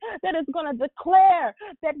one that is going to declare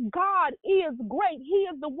that God is great. He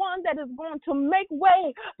is the one that is going to make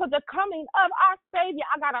way for the coming of our Savior.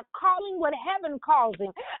 I got a calling what heaven calls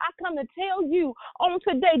him. I come to tell you on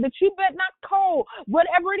today that you better not call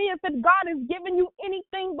whatever it is that God has given you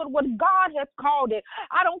anything but what God has called it.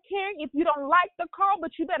 I don't care if you don't like the call,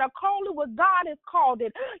 but you better call it what God has called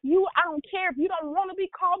it. I don't care if you don't want to be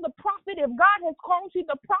called the prophet. If God has called you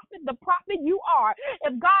the prophet you are.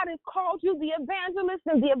 If God has called you the evangelist,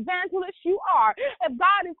 then the evangelist you are. If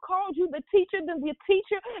God has called you the teacher, then the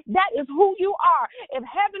teacher, that is who you are. If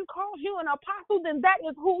heaven calls you an apostle, then that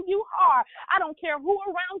is who you are. I don't care who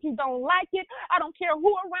around you don't like it. I don't care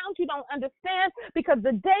who around you don't understand, because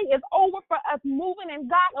the day is over for us moving in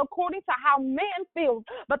God according to how man feels.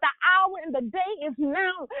 But the hour and the day is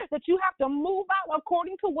now that you have to move out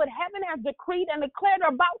according to what heaven has decreed and declared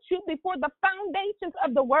about you before the foundations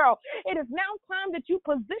of the world. It is now time that you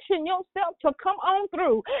position yourself to come on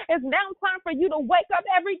through. It's now time for you to wake up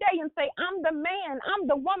every day and say, I'm the man, I'm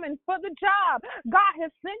the woman for the job. God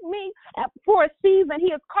has sent me for a season.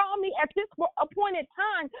 He has called me at this appointed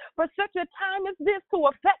time for such a time as this to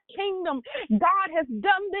affect kingdom. God has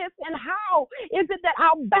done this, and how is it that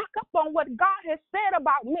I'll back up on what God has said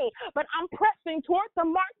about me? But I'm pressing towards the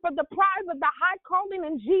mark for the prize of the high calling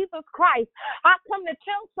in Jesus Christ. I come to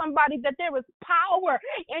tell somebody that there is power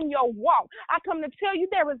in your walk. I come to tell you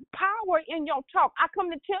there is power in your talk. I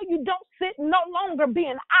come to tell you don't sit no longer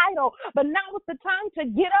being idle, but now is the time to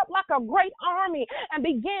get up like a great army and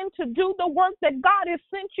begin to do the work that God has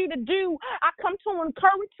sent you to do. I come to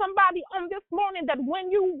encourage somebody on this morning that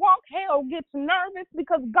when you walk, hell gets nervous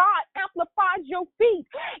because God amplifies your feet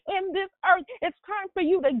in this earth. It's time for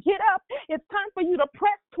you to get up. It's time for you to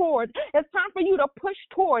press toward. It's time for you to push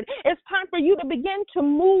toward. It's time for you to begin to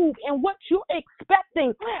move in what you're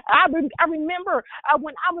expecting. I remember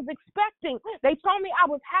when I was expecting, they told me I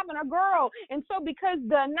was having a girl. And so because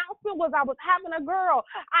the announcement was I was having a girl,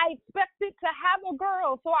 I expected to have a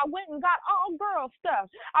girl. So I went and got all girl stuff.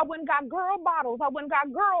 I went and got girl bottles. I went and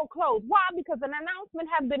got girl clothes. Why? Because an announcement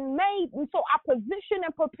had been made. And so I positioned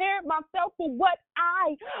and prepared myself for what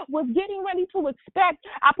I was getting ready to expect.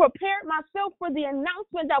 I prepared myself for the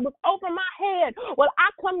announcement that was over my head. Well,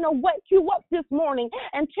 I come to wake you up this morning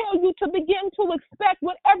and tell you to begin to expect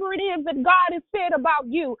whatever it is that God has said about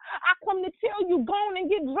you. I come to tell you, go on and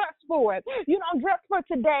get dressed for it. You don't dress for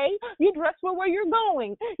today. You dress for where you're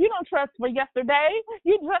going. You don't dress for yesterday.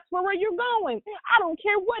 You dress for where you're going. I don't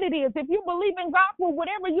care what it is. If you believe in God for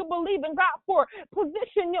whatever you believe in God for,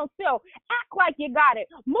 position yourself. Act like you got it.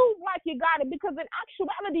 Move like you got it, because in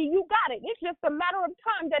actuality, you got it. It's just a matter of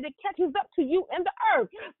time that it catches up to you in the earth.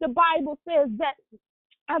 The Bible says that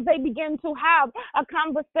as they began to have a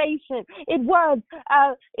conversation, it was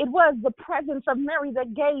the presence of Mary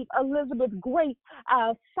that gave Elizabeth great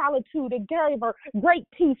solitude. It gave her great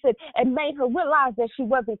peace. It made her realize that she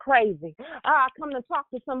wasn't crazy. I come to talk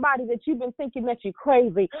to somebody that you've been thinking that you're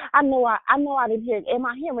crazy. I know I didn't hear it. Am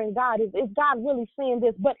I hearing God? Is God really saying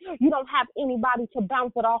this? But you don't have anybody to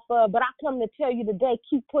bounce it off of. But I come to tell you today,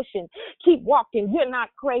 keep pushing, keep walking. You're not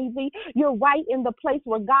crazy. You're right in the place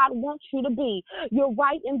where God wants you to be. You're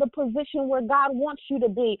right in the position where God wants you to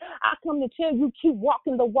be. I come to tell you, keep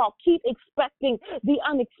walking the walk. Keep expecting the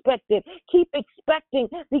unexpected. Keep expecting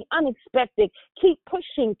the unexpected. Keep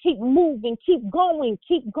pushing. Keep moving. Keep going.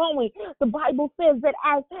 Keep going. The Bible says that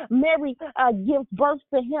as Mary gives birth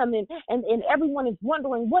to him, and everyone is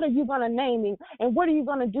wondering, what are you going to name him? And what are you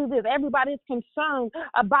going to do this? Everybody is concerned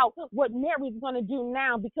about what Mary's going to do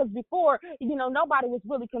now, because before, nobody was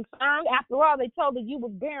really concerned. After all, they told her you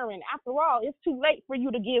was barren. After all, it's too late for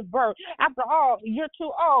you to give birth. After all, you're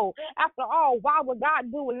too old. After all, why would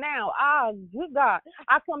God do it now? Good God.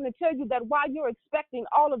 I come to tell you that while you're expecting,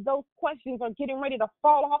 all of those questions are getting ready to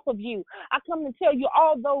fall off of you. I come to tell you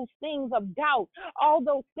all those things of doubt, all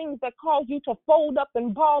those things that cause you to fold up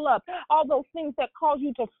and ball up, all those things that cause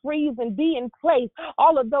you to freeze and be in place,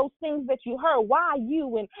 all of those things that you heard, why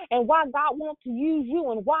you and why God wants to use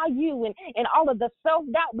you and why you and all of the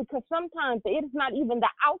self-doubt, because sometimes it's not even the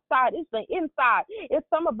outside, it's the inside. It's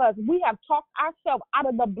some of us, we have talked ourselves out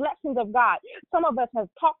of the blessings of God. Some of us have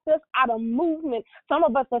talked us out of movement. Some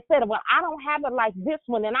of us have said, well, I don't have it like this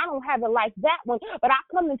one and I don't have it like that one, but I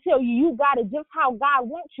come to tell you, you got it just how God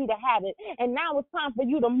wants you to have it. And now it's time for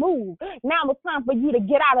you to move. Now it's time for you to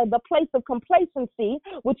get out of the place of complacency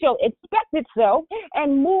with your expected self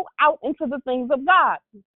and move out into the things of God.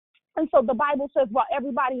 And so the Bible says, while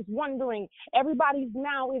everybody's wondering, everybody's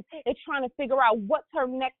now is trying to figure out what's her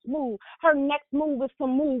next move. Her next move is to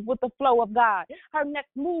move with the flow of God. Her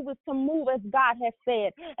next move is to move as God has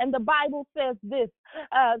said. And the Bible says this.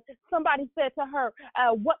 Somebody said to her,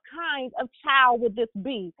 what kind of child would this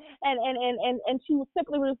be? And she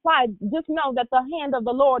simply replied, just know that the hand of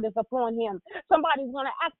the Lord is upon him. Somebody's going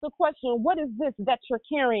to ask the question, what is this that you're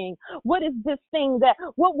carrying? What is this thing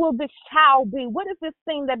what will this child be? What is this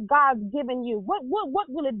thing that God's given you? What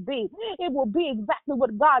will it be? It will be exactly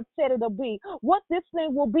what God said it'll be. What this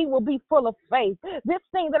thing will be full of faith. This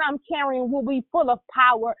thing that I'm carrying will be full of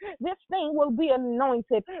power. This thing will be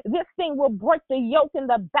anointed. This thing will break the yoke in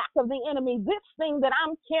the back of the enemy. This thing that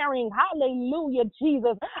I'm carrying, hallelujah,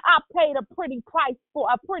 Jesus, I paid a price for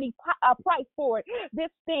it.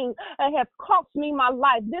 This thing has cost me my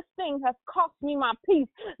life. This thing has cost me my peace.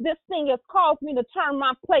 This thing has caused me to turn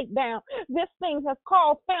my plate down. This thing has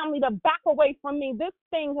caused family to back away from me. This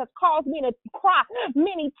thing has caused me to cry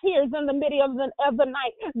many tears in the middle of the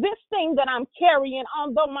night. This thing that I'm carrying,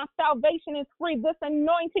 although my salvation is free, this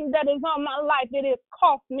anointing that is on my life, it has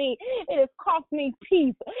cost me. It has cost me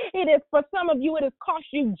peace. It is, for some of you, it has cost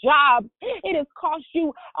you jobs. It has cost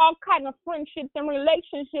you all kinds of friendships and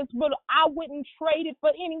relationships, but I wouldn't trade it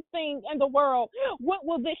for anything in the world. What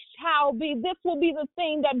will this child be? This will be the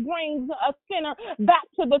thing that brings a sinner back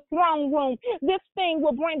to the throne room. This thing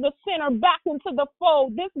will bring the sinner back into the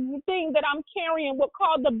fold. This is the thing that I'm carrying will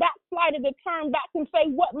cause the backslider to turn back and say,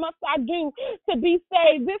 what must I do to be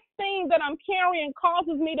saved? This thing that I'm carrying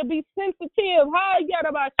causes me to be sensitive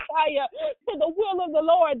to the will of the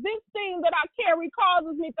Lord. This thing that I carry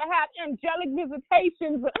causes me to have angelic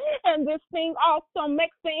visitations, and this thing also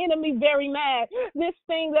makes the enemy very mad. This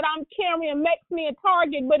thing that I'm carrying makes me a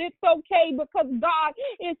target, but it's okay because God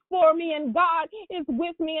is for me and God is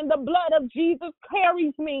with me, and the blood of Jesus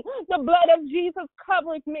carries me. The blood of Jesus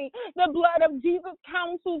covers me. The blood of Jesus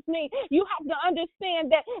counsels me. You have to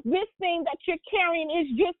understand that this thing that you're carrying is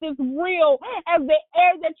just as real as the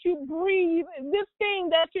air that you breathe. This thing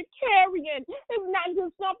that you're carrying is not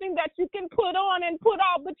just something that you can put on and put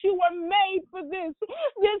off, but you were made for this.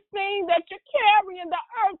 This thing that you're carrying, the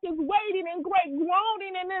earth is waiting in great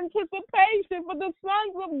groaning and anticipation for the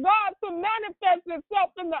sons of God to manifest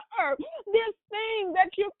itself in the earth. This thing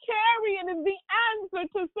that you're carrying is the answer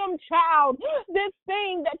to some child. This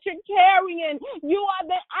thing that you're carrying, you are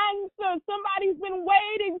the answer. Somebody's been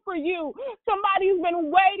waiting for you. Somebody's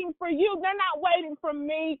been waiting for you. They're not waiting for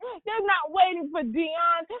me. They're not waiting for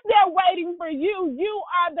Dion. They're waiting for you. You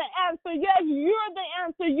are the answer. Yes, you're the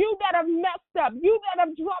answer. You that have messed up. You that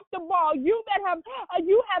have dropped the ball. You that have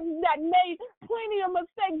made plenty of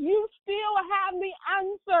mistakes. You still have the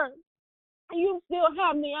answer. You still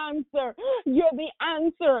have the answer. You're the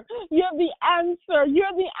answer. You're the answer.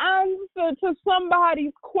 You're the answer to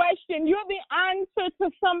somebody's question. You're the answer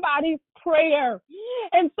to somebody's prayer.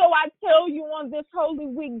 And so I tell you on this Holy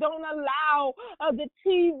Week, don't allow the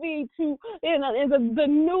TV the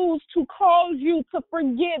news to cause you to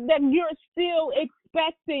forget that you're still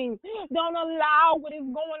expecting. Don't allow what is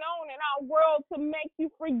going on in our world to make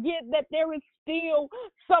you forget that there is still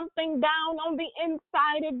something down on the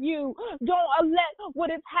inside of you. Don't let what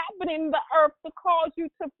is happening in the earth to cause you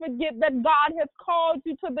to forget that God has called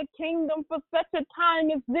you to the kingdom for such a time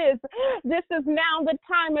as this. This is now the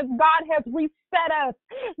time as God has reset us.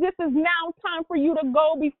 This is now time for you to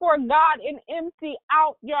go before God and empty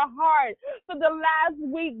out your heart. For the last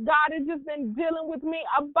week, God has just been dealing with me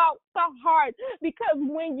about the heart, because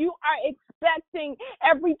when you are expecting,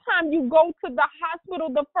 every time you go to the hospital,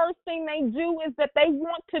 the first thing they do is that they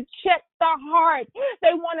want to check the heart.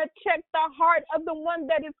 They want to check the heart of the one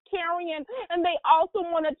that is carrying, and they also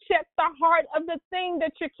want to check the heart of the thing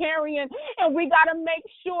that you're carrying. And we got to make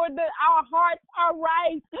sure that our hearts are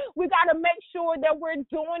right. We got to make sure that we're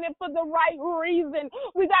doing it for the right reason.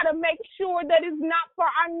 We got to make sure that it's not for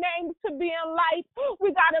our names to be in light.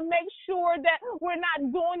 We got to make sure that we're not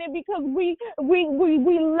doing it because we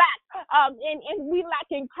lack and we lack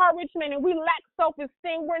encouragement and we lack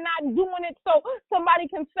self-esteem. We're not doing it so somebody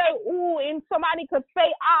can say ooh and somebody could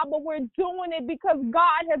say but we're doing it because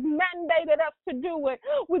God has mandated us to do it.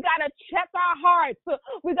 We got to check our hearts.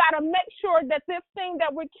 We got to make sure that this thing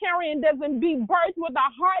that we're carrying doesn't be birthed with a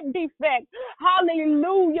heart defect.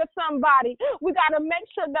 Hallelujah, somebody. We got to make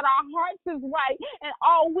sure that our hearts is right. And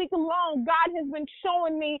all week long, God has been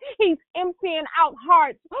showing me he's emptying out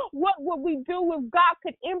hearts. What would we do if God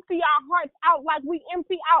could empty our hearts out like we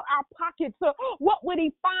empty out our pockets? What would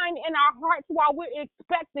he find in our hearts while we're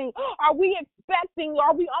expecting? Are we expecting?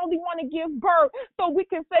 Or we only want to give birth so we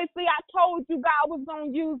can say, see, I told you God was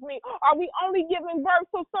going to use me? Are we only giving birth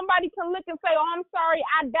so somebody can look and say, oh, I'm sorry,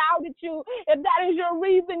 I doubted you? If that is your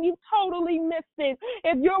reason, you totally missed it.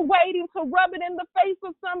 If you're waiting to rub it in the face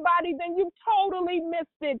of somebody, then you totally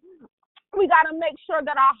missed it. We got to make sure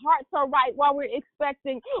that our hearts are right while we're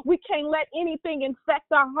expecting. We can't let anything infect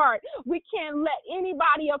our heart. We can't let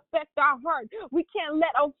anybody affect our heart. We can't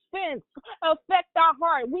let offense affect our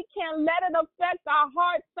heart. We can't let it affect our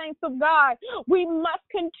heart, saints of God. We must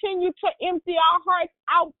continue to empty our hearts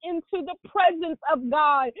out into the presence of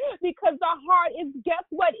God, because the heart is, guess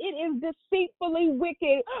what? It is deceitfully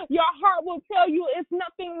wicked. Your heart will tell you it's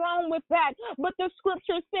nothing wrong with that. But the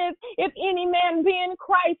scripture says, if any man be in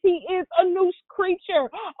Christ, he is a new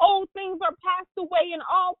creature. Old things are passed away and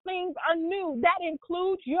all things are new. That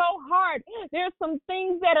includes your heart. There's some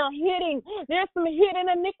things that are hidden. There's some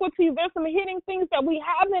hidden iniquities. There's some hidden things that we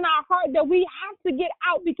have in our heart that we have to get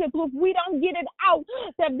out, because if we don't get it out,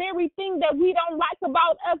 that very thing that we don't like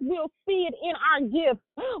about us, we'll see it in our gifts.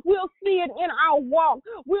 We'll see it in our walk.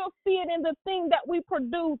 We'll see it in the thing that we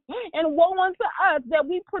produce. And woe unto us that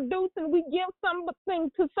we produce and we give something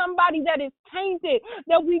to somebody that is tainted,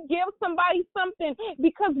 that we give somebody something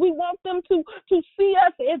because we want them to see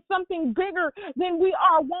us as something bigger than we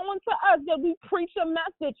are. Woe unto us that we preach a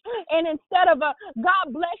message, and instead of a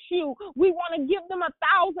God bless you, we want to give them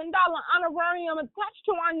 $1,000 honorarium attached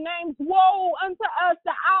to our names. Woe unto us,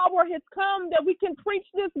 the hour has come that we can preach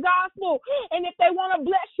this gospel, and if they want to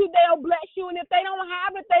bless you, they'll bless you, and if they don't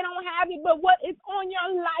have it, they don't have it. But what is on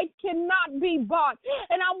your life cannot be bought.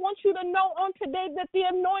 And I want you to know on today that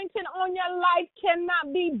the anointing on your life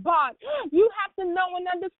cannot be bought. You have to know and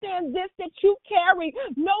understand this, that you carry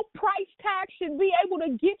no price tag should be able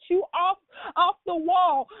to get you off the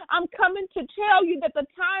wall. I'm coming to tell you that the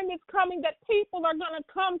time is coming that people are going to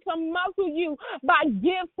come to muzzle you by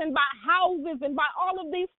gifts and by houses and by all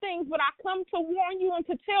of these things. But I come to warn you and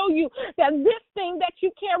to tell you that this thing that you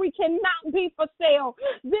carry cannot be for sale.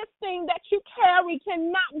 This thing that you carry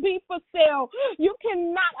cannot be for sale. You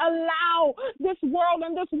cannot allow this world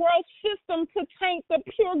and this world system to taint the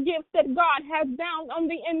pure gifts that God has down on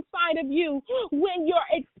the inside of you. When you're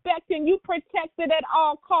expecting, you protect it at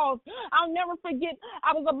all costs. I'll never forget,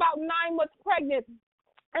 I was about 9 months pregnant,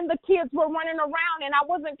 and the kids were running around, and I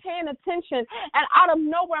wasn't paying attention. And out of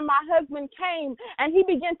nowhere, my husband came, and he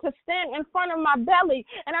began to stand in front of my belly.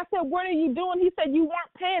 And I said, what are you doing? He said, you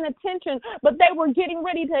weren't paying attention, but they were getting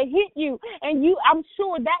ready to hit you. And I'm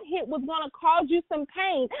sure that hit was going to cause you some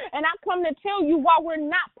pain. And I come to tell you, while we're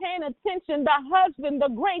not paying attention, the husband,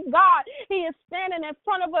 the great God, he is standing in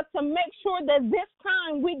front of us to make sure that this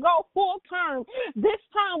time we go full term. This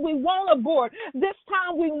time we won't abort. This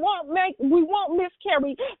time we won't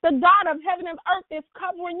miscarry. The God of heaven and earth is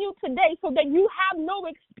covering you today so that you have no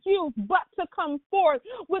excuse but to come forth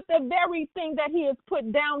with the very thing that he has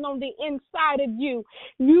put down on the inside of you.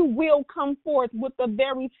 You will come forth with the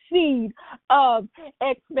very seed of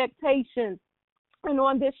expectation. And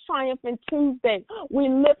on this Triumphant Tuesday, we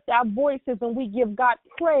lift our voices and we give God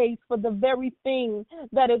praise for the very thing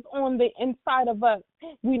that is on the inside of us.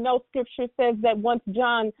 We know scripture says that once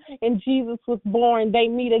John and Jesus was born, they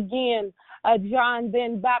meet again. John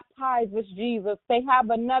then baptizes Jesus. They have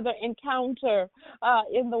another encounter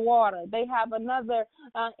in the water. They have another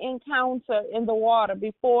encounter in the water.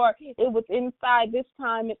 Before it was inside, this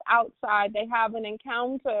time it's outside. They have an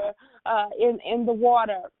encounter in the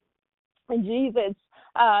water. And Jesus,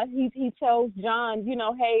 he tells John,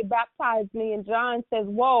 hey, baptize me. And John says,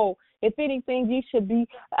 whoa, if anything, you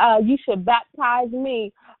should baptize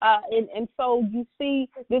me. And so you see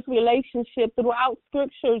this relationship throughout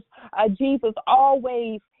scriptures. Jesus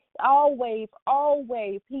always,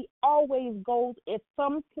 he always goes in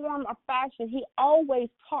some form or fashion. He always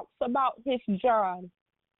talks about his John.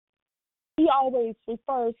 He always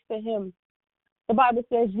refers to him. The Bible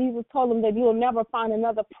says Jesus told him that you will never find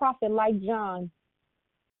another prophet like John.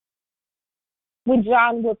 When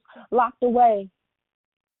John was locked away,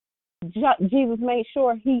 Jesus made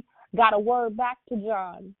sure he got a word back to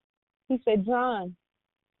John. He said, John,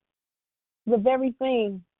 the very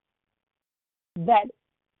thing that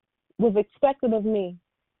was expected of me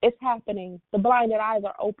is happening. The blinded eyes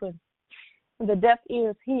are open. The deaf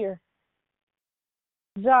ears hear.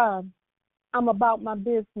 John, I'm about my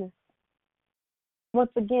business.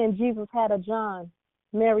 Once again, Jesus had a John.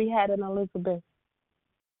 Mary had an Elizabeth.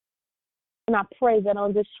 And I pray that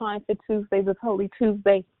on this Triumphant Tuesday, this Holy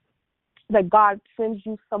Tuesday, that God sends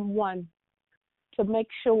you someone to make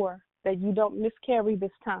sure that you don't miscarry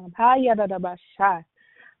this time.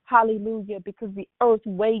 Hallelujah, because the earth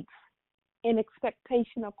waits in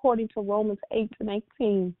expectation according to Romans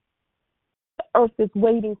 8:18. The earth is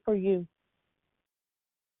waiting for you,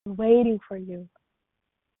 waiting for you.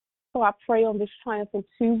 So I pray on this Triumphant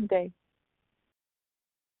Tuesday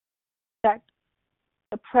that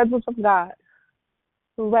the presence of God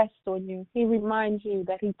rests on you. He reminds you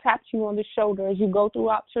that He taps you on the shoulder as you go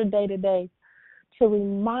throughout your day to day to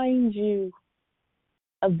remind you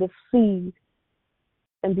of the seed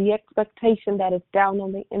and the expectation that is down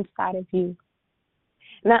on the inside of you.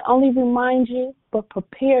 Not only remind you, but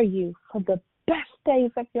prepare you for the best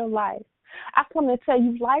days of your life. I come to tell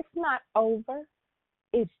you, life's not over.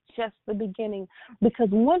 It's just the beginning. Because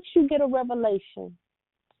once you get a revelation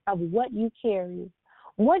of what you carry,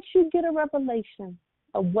 once you get a revelation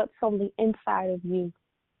of what's on the inside of you,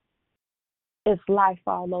 it's life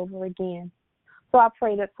all over again. So I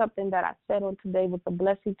pray that something that I said on today was a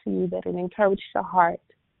blessing to you, that it encouraged your heart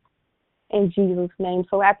in Jesus' name.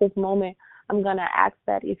 So at this moment, I'm going to ask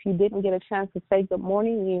that if you didn't get a chance to say good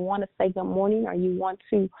morning, you want to say good morning, or you want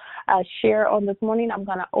to share on this morning, I'm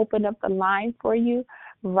going to open up the line for you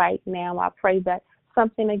right now. I pray that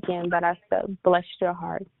something again that I said blessed your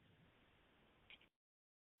heart.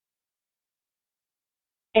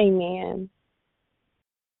 Amen.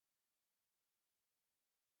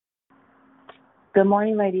 Good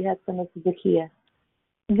morning, Lady Hudson. This is Zakia.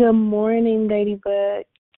 Good morning, Ladybug.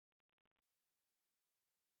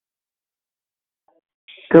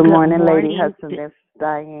 Good morning, Lady Hudson. This is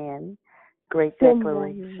Diane. Great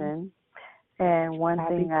declaration. Morning. And one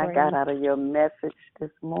Happy thing I praise. got out of your message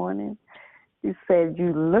this morning, you said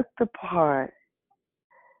you looked the part,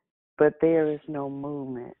 but there is no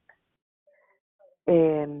movement.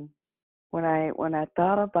 And when I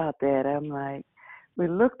thought about that, I'm like, we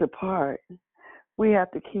look the part. We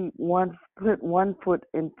have to put one foot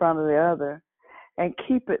in front of the other and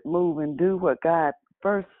keep it moving, do what God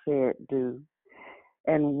first said do,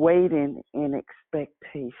 and waiting in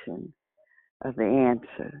expectation of the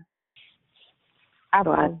answer.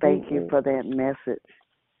 So I thank you for that message.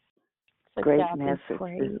 Great message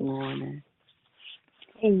this morning.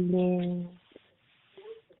 Amen.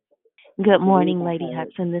 Good morning, Lady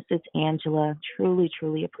Hudson. This is Angela. Truly,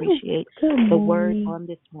 truly appreciate the word on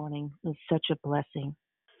this morning. It was such a blessing.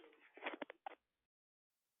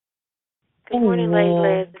 Good morning, Lady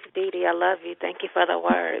Liz. It's Dee Dee. I love you. Thank you for the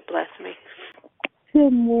word. Bless me.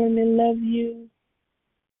 Good morning. Love you.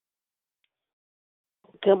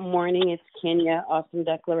 Good morning. It's Kenya. Awesome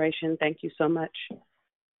declaration. Thank you so much.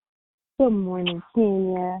 Good morning,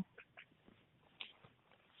 Kenya.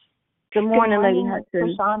 Good morning, Lady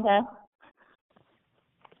Hudson. Shonda.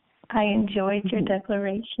 I enjoyed your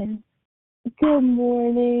declaration. Good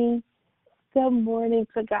morning. Good morning.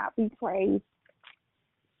 To God be praised.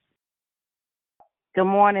 Good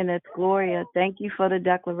morning. It's Gloria. Thank you for the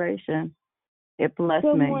declaration. It blessed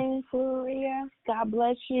me. Good morning, Gloria. God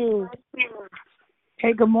bless you.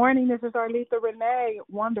 Hey, good morning. This is Arletha Renee.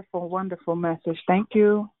 Wonderful, wonderful message. Thank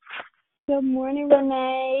you. Good morning,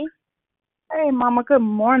 Renee. Hey, Mama. Good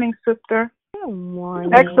morning, sister. Good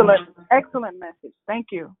morning. Excellent message. Thank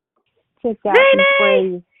you. To God be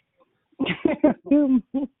praised. Good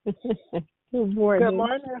morning. Good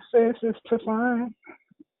morning, sis. It's Tafine.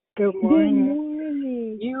 Good morning. Good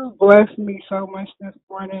morning. You blessed me so much this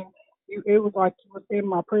morning. It was like you was in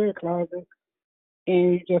my prayer closet,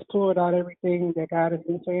 and you just pulled out everything that God has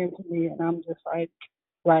been saying to me, and I'm just like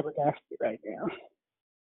flabbergasted right now.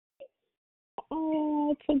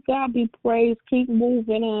 Oh, to God be praised. Keep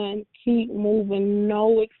moving on. Keep moving.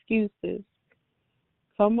 No excuses.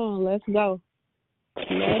 Come on, let's go.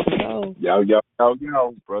 Let's go. Yo,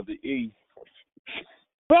 Brother E.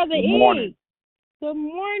 Brother Good E. morning. Good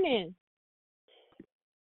morning.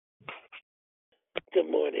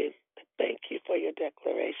 Good morning. Thank you for your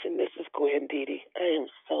declaration. This is Gwen Didi. I am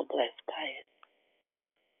so blessed by it.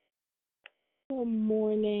 Good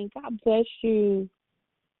morning. God bless you.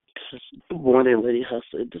 Good morning, Lady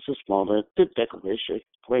Hudson. This is Mona. Good declaration.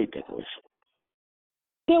 Great declaration.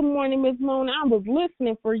 Good morning, Miss Mona. I was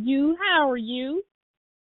listening for you. How are you?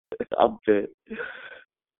 I'm good.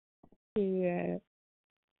 Yeah.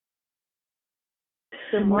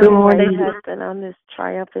 Good morning, Lady Hudson. On this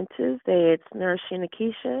Triumphant Tuesday, it's Nurse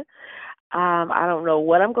Keisha. I don't know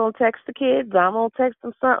what I'm gonna text the kids. But I'm gonna text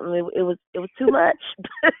them something. It was too much.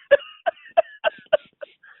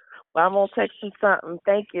 But I'm gonna text them something.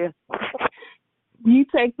 Thank you. You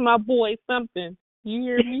text my boy something. You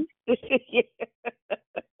hear me?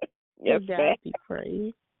 Yes, God be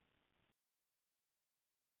praised.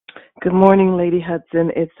 Good morning, Lady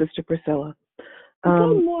Hudson. It's Sister Priscilla.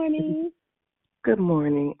 Good morning. Good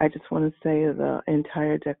morning. I just want to say the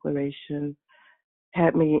entire declaration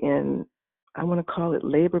had me in, I want to call it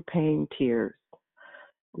labor pain tears,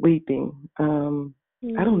 weeping. I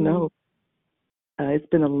don't know. It's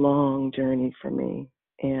been a long journey for me.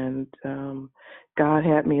 And God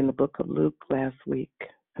had me in the book of Luke last week,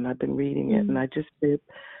 and I've been reading it, and I just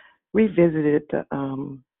revisited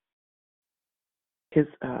the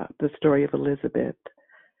story of Elizabeth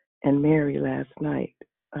and Mary last night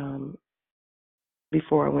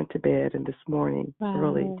before I went to bed, and this morning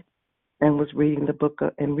early, and was reading the book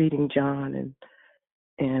and reading John,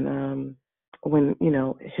 and when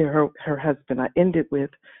her husband, I ended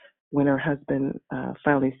with when her husband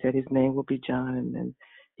finally said his name will be John, and then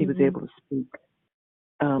he was able to speak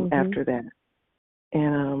after that,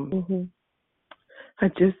 and I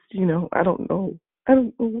just I don't know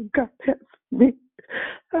what got past me.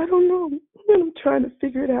 I don't know, and I'm trying to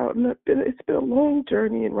figure it out, and it's been a long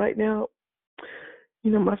journey, and right now,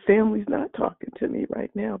 my family's not talking to me right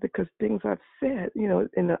now because things I've said,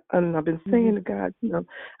 and I've been saying to God,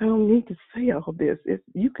 I don't need to say all this.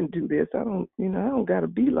 You can do this. I don't got to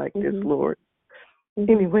be like this, Lord.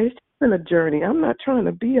 Anyway, it's been a journey. I'm not trying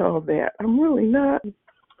to be all that. I'm really not.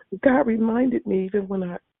 God reminded me even when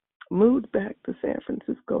I moved back to San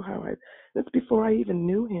Francisco, that's before I even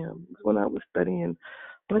knew him. When I was studying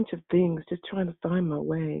a bunch of things, just trying to find my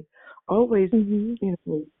way. Always,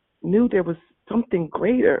 knew there was something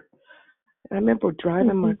greater. I remember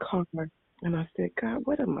driving my car, and I said, God,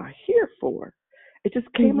 what am I here for? It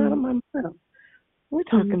just came out of my mouth. We're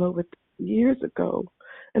talking over years ago,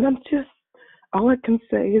 and all I can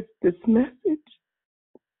say is this message,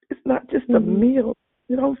 it's not just a meal.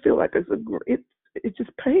 You don't feel like it's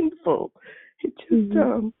just painful. It just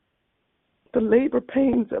the labor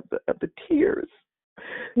pains of the tears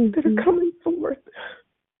that are coming forth.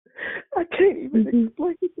 I can't even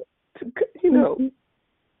explain it.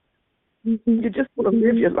 You just want to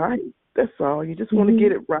live your life. That's all. You just want to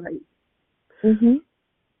get it right.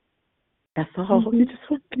 That's all. You just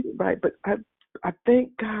want to get it right. But I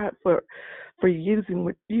thank God for using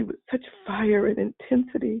with you with such fire and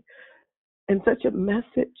intensity and such a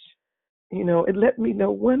message. It let me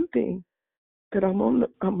know one thing, that I'm on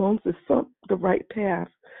the right path.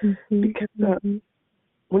 Because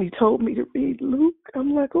when he told me to read Luke,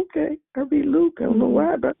 I'm like, okay, I read Luke. I don't know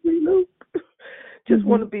why, but I read Luke. Just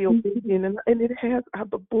want to be obedient, and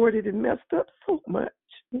I've aborted and messed up so much.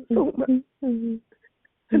 And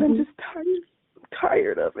I'm just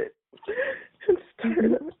tired of it. I'm just tired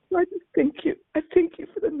of it. So I just thank you. I thank you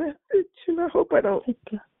for the message, and I hope I don't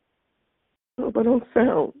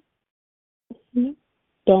sound.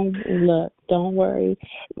 Don't worry.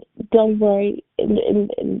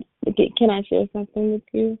 And can I share something with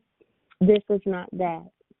you? This is not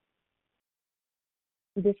that.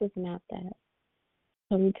 This is not that.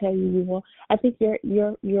 Let me tell you, I think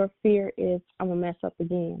your fear is, I'm gonna mess up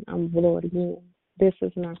again. I'm gonna blow it again. This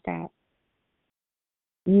is not that.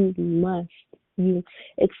 You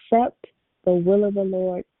accept the will of the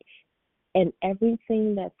Lord, and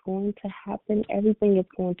everything that's going to happen, everything is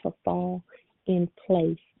going to fall in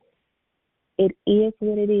place. It is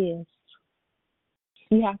what it is.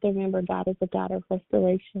 You have to remember, God is a God of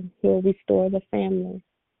restoration. He'll restore the family.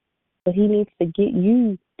 But he needs to get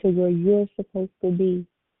you to where you're supposed to be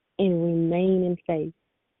and remain in faith.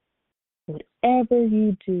 Whatever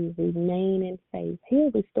you do, remain in faith.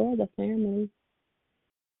 He'll restore the family.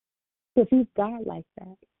 Because he's God like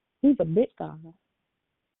that. He's a big God.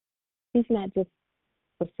 He's not just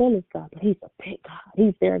the fullest God, but he's a big God.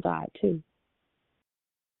 He's their God too.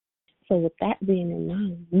 So with that being in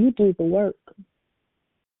mind, you do the work.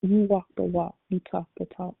 You walk the walk. You talk the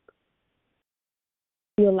talk.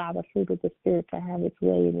 You allow the fruit of the Spirit to have its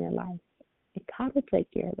way in your life. And God will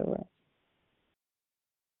take care of the rest.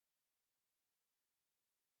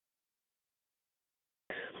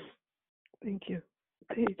 Thank you.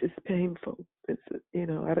 It's just painful. It's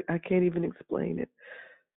I can't even explain it.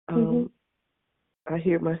 I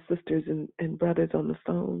hear my sisters and brothers on the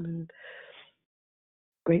phone, and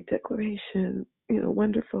great declaration,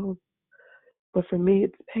 wonderful. But for me,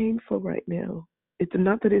 it's painful right now. It's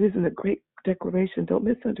not that it isn't a great declaration. Don't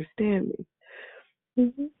misunderstand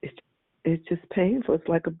me. It's just painful. It's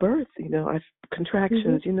like a birth,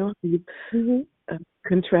 contractions. You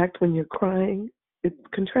contract when you're crying. It's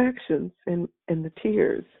contractions and the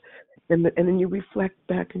tears, and then you reflect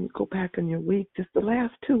back and you go back on your week. Just the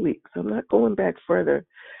last 2 weeks. I'm not going back further.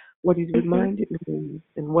 What he's reminded me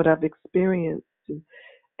and what I've experienced,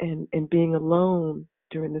 and being alone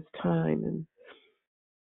during this time and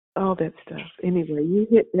all that stuff. Anyway, you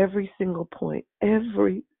hit every single point.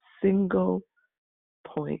 Every single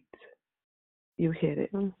point.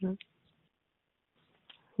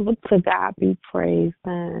 To God be praised,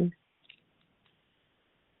 son.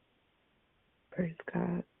 Praise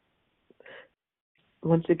God.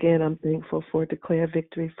 Once again, I'm thankful for Declare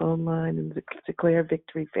Victory phone line and the Declare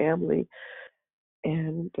Victory family.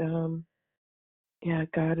 And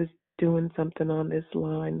God is doing something on this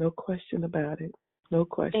line. No question about it. No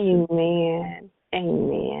question. Amen.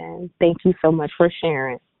 Amen. Thank you so much for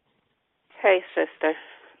sharing. Hey, sister.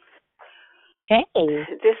 Hey.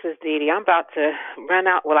 This is Dee Dee. I'm about to run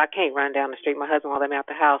out. Well, I can't run down the street. My husband won't let me out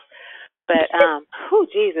the house. But,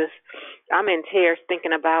 Jesus, I'm in tears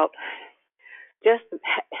thinking about just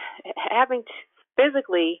having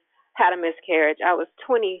physically had a miscarriage. I was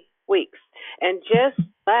 20 weeks. And just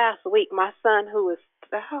last week, my son, who was,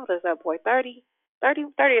 how old is that boy, 30 or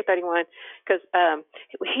 31, because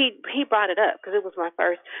he brought it up because it was my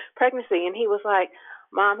first pregnancy. And he was like,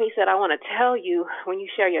 Mom, he said, I want to tell you when you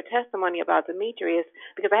share your testimony about Demetrius,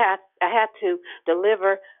 because I had to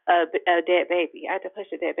deliver a dead baby. I had to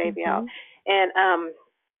push a dead baby out. And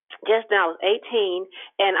just now I was 18,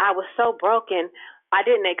 and I was so broken, I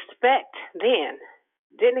didn't expect then.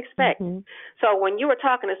 So when you were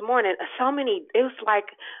talking this morning, it was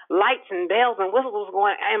like lights and bells and whistles was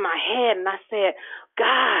going in my head, and I said,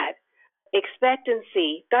 God,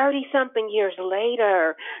 expectancy, 30-something years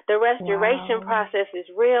later, the restoration process is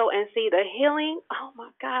real, and see the healing, oh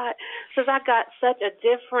my God, because I got such a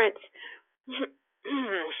different,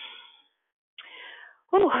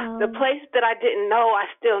 the place that I didn't know I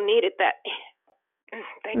still needed that.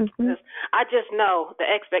 Thank you. I just know the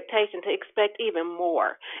expectation to expect even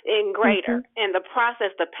more and greater. And the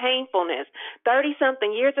process, the painfulness.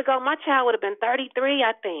 30-something years ago, my child would have been 33,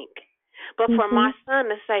 I think. But for my son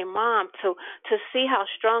to say, Mom, to see how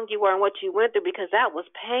strong you were and what you went through, because that was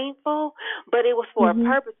painful, but it was for a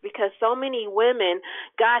purpose, because so many women,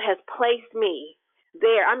 God has placed me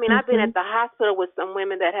there. I mean, I've been at the hospital with some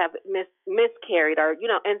women that have miscarried, or,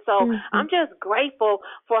 and so I'm just grateful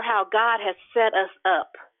for how God has set us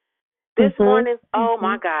up. This morning, oh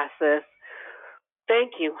my God, sis.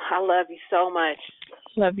 Thank you. I love you so much.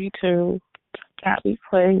 Love you too. God be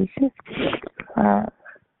praised.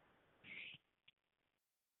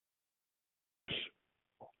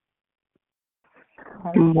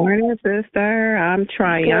 Good morning, sister. I'm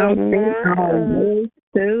triumphant on this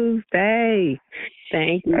Tuesday.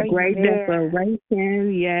 Thank you. Great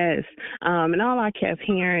declaration. Yes. And all I kept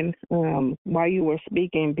hearing while you were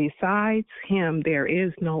speaking, besides him, there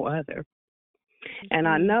is no other. And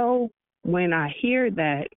I know when I hear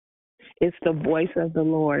that, it's the voice of the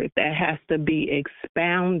Lord that has to be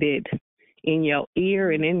expounded in your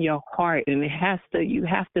ear and in your heart. And you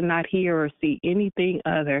have to not hear or see anything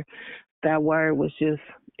other. That word was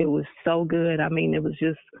it was so good. I mean, it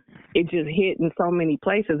just hit in so many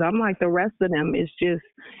places. I'm like the rest of them. It's just,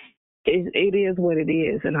 it is what it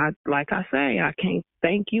is. And I can't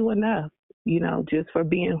thank you enough, just for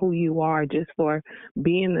being who you are, just for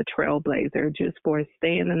being the trailblazer, just for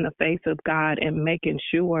staying in the face of God and making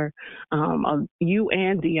sure you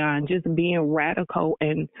and Dion just being radical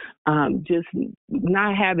and just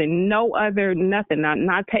not having no other, nothing,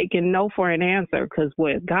 not taking no for an answer, because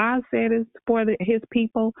what God said is for his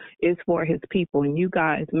people is for his people. And you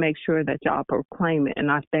guys make sure that y'all proclaim it.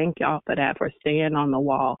 And I thank y'all for that, for staying on the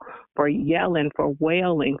wall, for yelling, for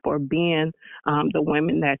wailing, for being the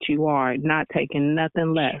women that you are, not taking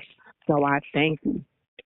nothing less. So I thank you.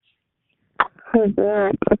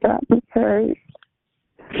 God be praised.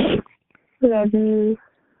 Love you.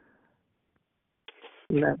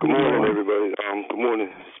 Good morning, everybody. Good morning,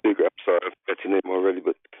 Speaker. I'm sorry, I forgot your name already,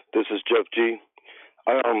 but this is Jeff G.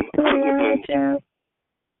 Good morning, Jeff.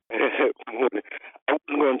 Good morning.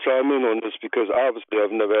 I'm going to chime in on this because obviously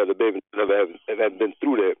I've never had a baby, never have been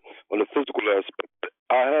through that on the physical aspect.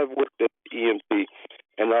 I have worked at EMT,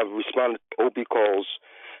 and I've responded to OB calls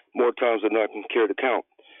more times than I can care to count.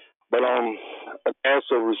 But I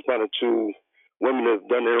also responded to women that have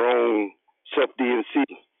done their own self-DNC.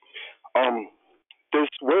 This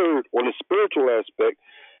word on the spiritual aspect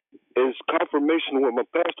is confirmation of what my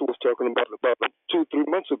pastor was talking about 2-3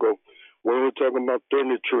 months ago when we were talking about during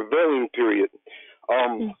the travailing period.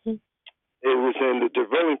 It was in the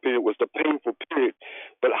travailing period was the painful period,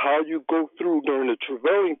 but how you go through during the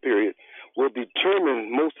travailing period will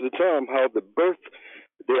determine most of the time how the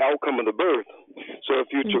outcome of the birth. So if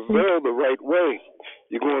you travail the right way,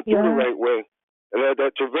 you're going through the right way. And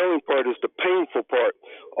that travailing part is the painful part.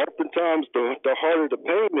 Oftentimes, the harder the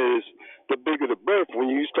pain is, the bigger the birth.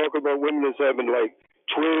 When you talk about women that's having like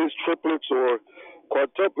twins, triplets, or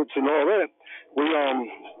quadruplets and all that,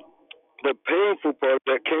 the painful part,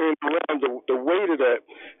 that carrying around the weight of that,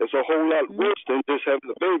 is a whole lot worse than just having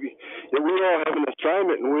a baby. Yeah, we all have an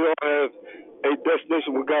assignment, and we all have a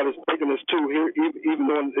destination where God has taken us to here, even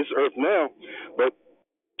on this earth now. But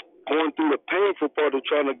going through the painful part of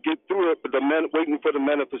trying to get through it, but waiting for the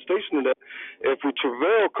manifestation of that, if we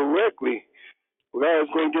travail correctly, God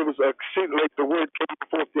is going to give us like the word came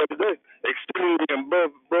forth the other day, exceedingly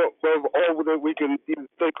above all that we can even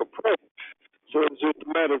think or pray. So it's just a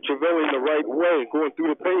matter of travailing the right way, going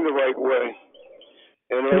through the pain the right way.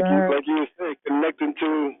 And like you were saying, connecting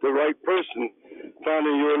to the right person,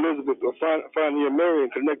 finding your Elizabeth or finding your Mary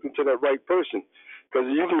and connecting to that right person. Because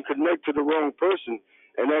you can connect to the wrong person,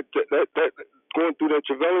 and that going through that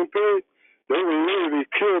travailing period, they will literally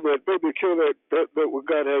kill that baby, kill that what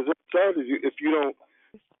God has inside of you if you don't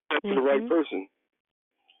connect to the right person.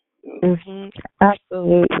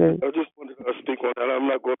 Absolutely. I just wanted to speak on that. I'm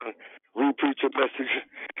not going to repeat your message.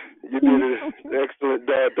 You did an excellent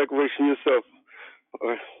declaration yourself.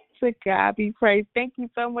 To God be praised. Thank you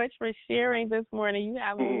so much for sharing this morning. You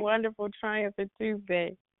have a wonderful, triumphant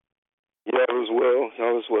Tuesday. Yeah, I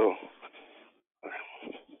was well.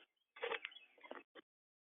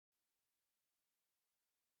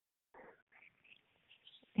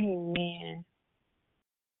 Amen.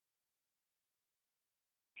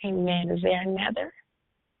 Amen. Is there another?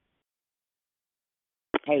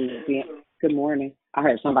 Hey, good morning. I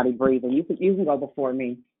heard somebody breathing. You can go before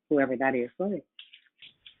me, whoever that is. Go ahead.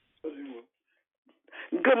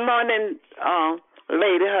 Good morning,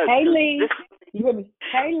 Lady Hudson. Hey, Lee. You hear me?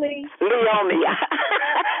 Hey, Lee. Leonia.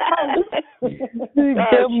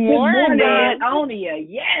 Good morning, Leonia.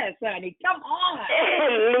 Yes, honey. Come on.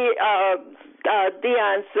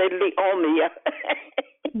 Dion said Leonia.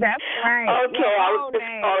 That's right. Okay, I was just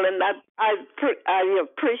calling. I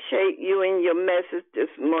appreciate you and your message this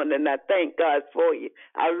morning. I thank God for you.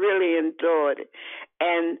 I really enjoyed it.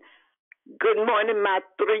 And good morning, my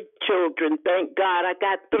 3 children. Thank God I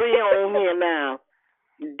got 3 on here now.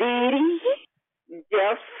 Dee,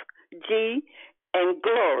 Jeff, G, and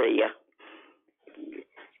Gloria.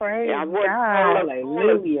 Praise God.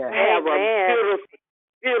 Hallelujah. Have a beautiful,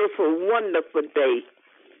 beautiful, wonderful day.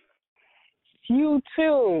 You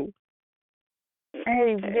too.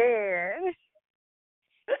 Amen.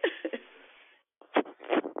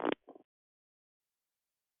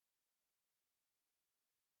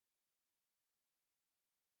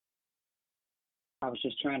 I was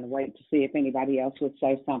just trying to wait to see if anybody else would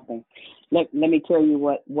say something. Let me tell you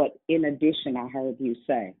what in addition I heard you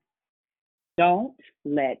say. Don't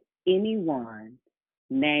let anyone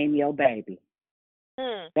name your baby.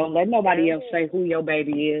 Don't let nobody else say who your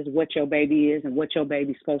baby is, what your baby is, and what your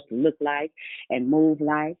baby's supposed to look like and move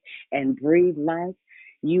like and breathe like.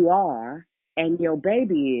 You are, and your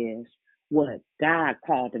baby is what God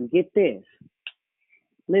called him. Get this.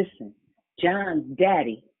 Listen, John's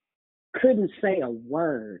daddy couldn't say a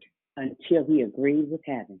word until he agreed with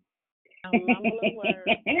heaven.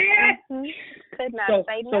 Could not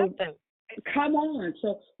say nothing. Come on.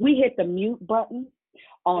 So we hit the mute button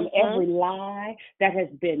on every lie that has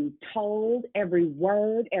been told, every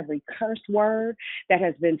word, every curse word that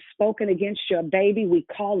has been spoken against your baby. We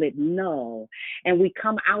call it null. And we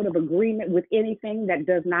come out of agreement with anything that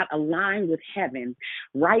does not align with heaven.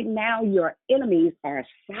 Right now, your enemies are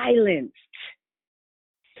silenced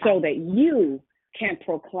so that you can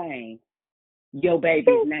proclaim your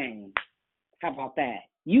baby's name. How about that?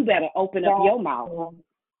 You better open up your mouth.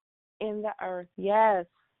 In the earth, yes.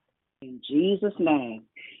 In Jesus' name.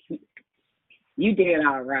 You did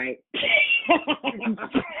all right.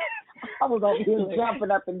 I was over here jumping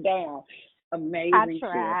up and down. Amazing. I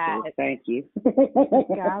tried. Shit. Thank you.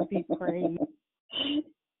 God be praised.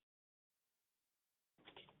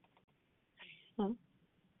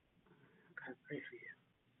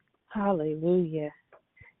 Hallelujah.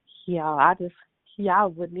 Y'all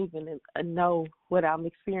wouldn't even know what I'm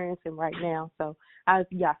experiencing right now. So,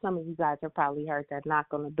 some of you guys have probably heard that knock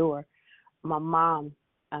on the door. My mom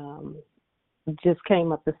just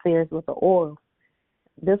came up the stairs with the oil,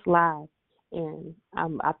 this live, and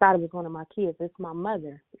I thought it was one of my kids. It's my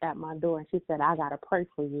mother at my door, and she said, I got to pray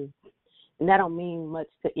for you. And that don't mean much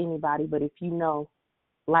to anybody, but if you know,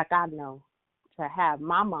 like I know, to have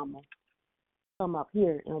my mama come up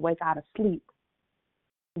here and wake out of sleep,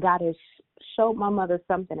 God has showed my mother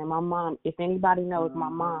something. And my mom, if anybody knows my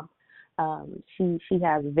mom, she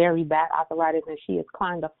has very bad arthritis, and she has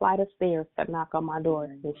climbed a flight of stairs to knock on my door.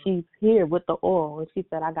 And she's here with the oil, and she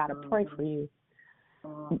said, I got to pray for you.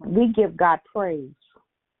 We give God praise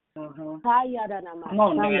Come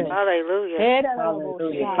on, Nanny. Hallelujah.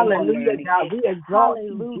 Hallelujah. Hallelujah, God. We exalt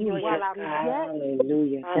you, Hallelujah. Jesus. While I'm yet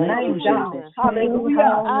Hallelujah. And Thank you, now, God. Jesus.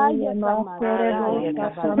 Hallelujah.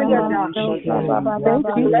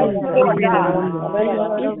 Thank you, Hallelujah, God. Jesus. Bless you, Lord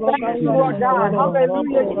God. We thank you, Lord God.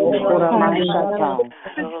 Hallelujah, Jesus.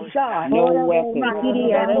 God. No weapon.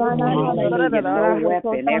 Hallelujah. No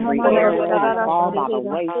weapon. Every arrow will fall by the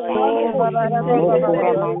wayside. Hallelujah. Thank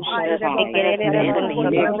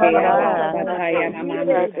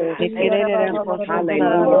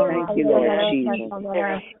you, Lord Jesus.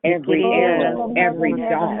 Every arrow, every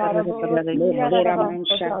dart, every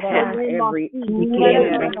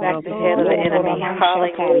Back the head of the enemy.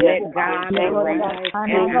 Hallelujah. let God arise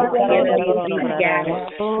and our enemies be scattered.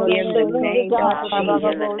 In the name of Jesus, In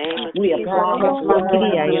the name of we apply the blood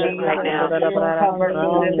right now. Cover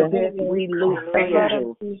Elizabeth. We loose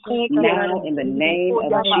angels. Now, in the name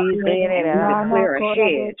of Jesus, we declare a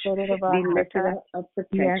hedge be lifted up of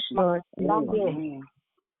protection. Amen.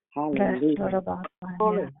 Hallelujah.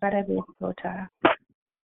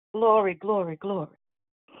 Glory, glory, glory.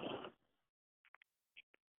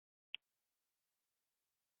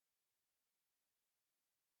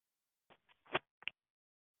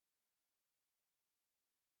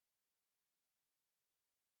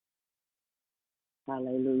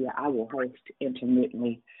 Hallelujah. I will host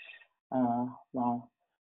intermittently while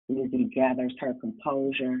Lizzie gathers her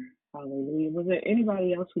composure. Hallelujah. Was there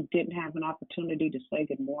anybody else who didn't have an opportunity to say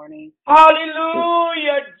good morning?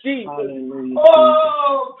 Hallelujah, Jesus. Hallelujah.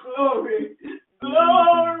 Oh, glory,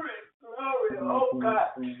 glory, glory. Oh, God.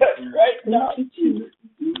 That's right now, Jesus.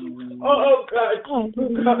 Oh, God. Oh,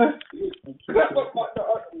 God. Cover my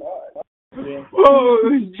daughter, Lord. Oh,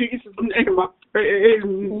 in Jesus' name I pray.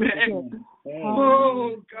 Amen.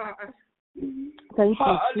 Oh, God. Thank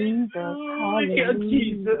you, Jesus. Hallelujah,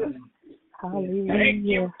 Jesus. Hallelujah. Thank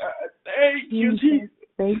you, God. Thank you, Jesus.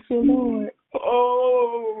 Thank you, Lord.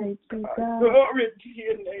 Oh, thank you, God. Glory to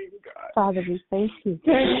your name, God. Father, we thank you.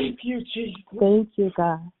 Thank you, Jesus. Thank you,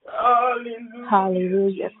 God. Hallelujah.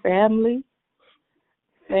 Hallelujah. Family.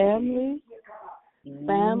 Family.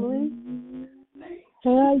 Family.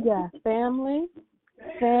 Hell yeah. Family.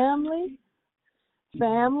 Family.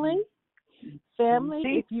 Family. Family.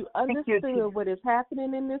 If you understood what is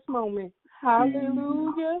happening in this moment.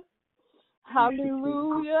 Hallelujah.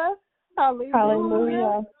 Hallelujah. Hallelujah.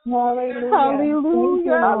 Hallelujah.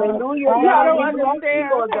 Hallelujah. Hallelujah. Hallelujah. Y'all don't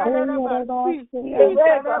understand.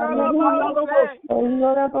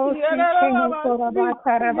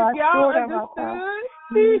 Y'all understood.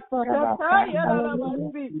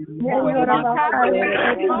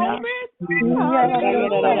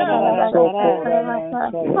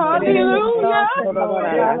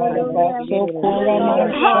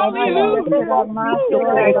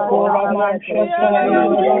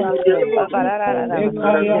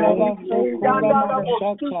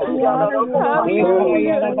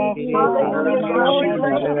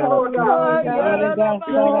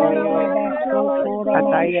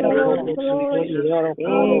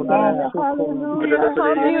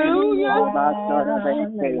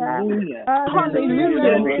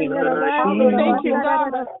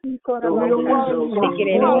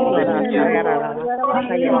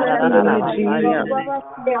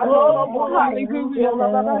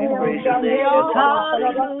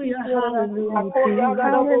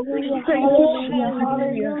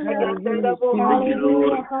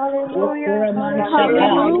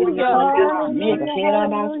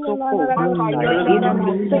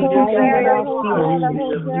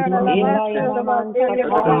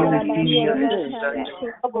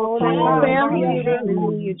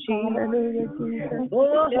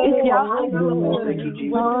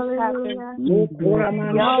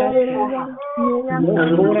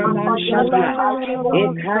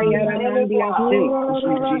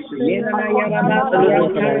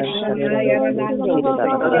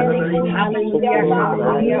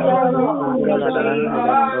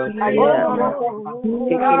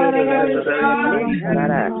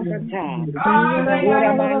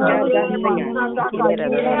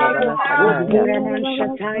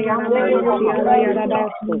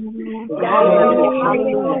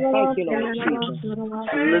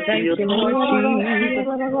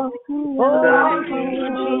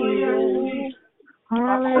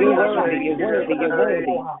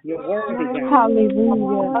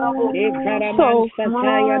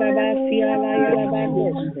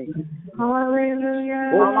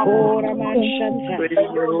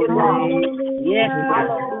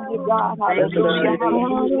 you, God. Thank you, Hallelujah. Jesus.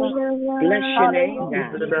 Hallelujah. Bless your name,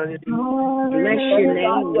 God. Bless your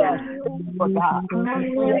name, God. For God.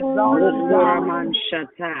 We exalt you, God. Ukuraman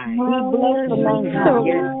Shatai. We bless the name, God.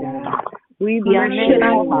 Yes, God. We bless your Can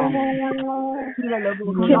name, God.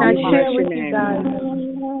 I share with you guys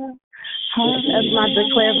as my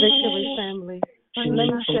Declare Victory family? Let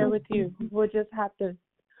me share with you. We'll just have to.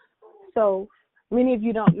 So many of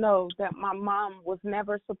you don't know that my mom was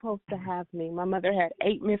never supposed to have me. My mother had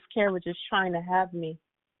 8 miscarriages trying to have me.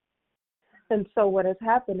 And so what has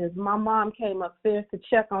happened is my mom came upstairs to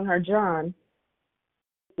check on her John.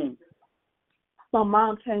 My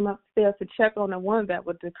mom came upstairs to check on the one that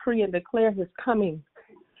would decree and declare his coming.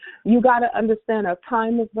 You got to understand a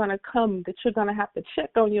time is going to come that you're going to have to check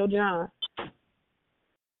on your John.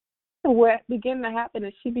 And what began to happen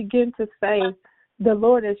is she began to say, the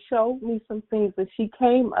Lord has showed me some things. And she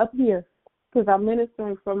came up here because I'm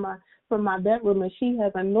ministering from my bedroom, and she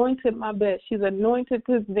has anointed my bed. She's anointed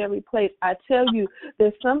this very place. I tell you,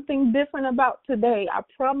 there's something different about today. I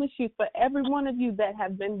promise you, for every one of you that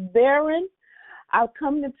have been barren, I've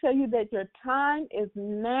come to tell you that your time is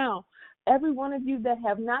now. Every one of you that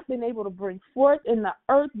have not been able to bring forth in the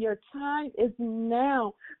earth, your time is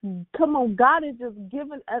now. Come on, God has just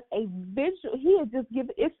given us a visual. He has just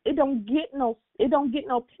given it don't get no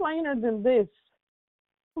plainer than this.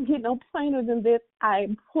 Don't get no plainer than this. I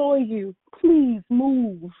implore you, please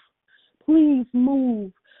move. Please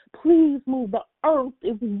move. Please move. The earth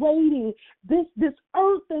is waiting. This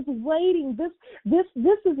earth is waiting. This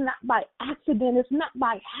is not by accident. It's not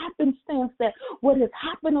by happenstance that what has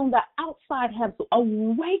happened on the outside has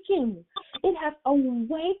awakened. It has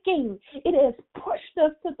awakened. It has pushed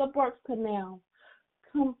us to the birth canal.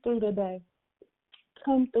 Come through today.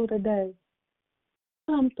 Come through today.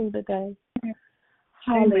 Come through today.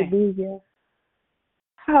 Hallelujah.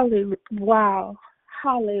 Hallelujah. Wow.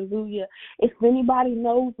 Hallelujah. If anybody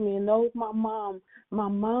knows me and knows my mom,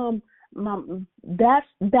 that's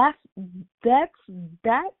that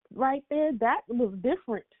right there, that was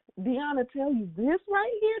different. Deanna tell you this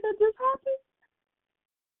right here that just happened.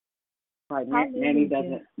 Right,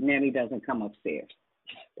 Nanny doesn't come upstairs.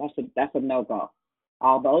 That's a no-go.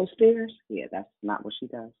 All those stairs, yeah, that's not what she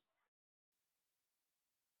does.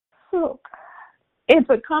 Oh, and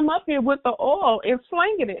to come up here with the oil and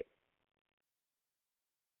slinging it.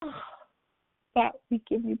 God, we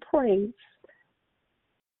give you praise.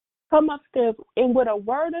 Come upstairs and with a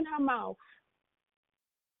word in her mouth.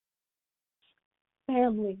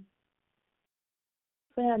 Family.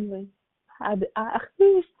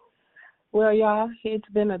 Well, y'all, it's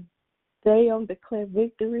been a day on Declare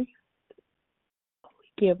Victory.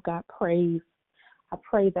 We give God praise. I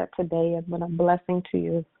pray that today has been a blessing to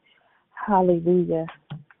you. Hallelujah.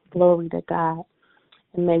 Glory to God.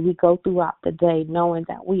 And may we go throughout the day knowing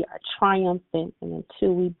that we are triumphant, and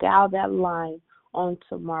until we dial that line on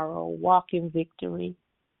tomorrow, walk in victory.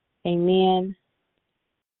 Amen.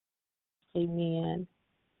 Amen.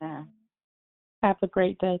 Have a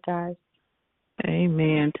great day, guys.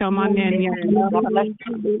 Amen. Tell my nanny. Hallelujah. Have a blessed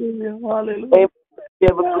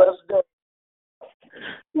day.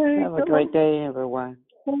 Have a great day, everyone.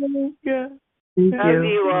 Hallelujah. Thank Love you.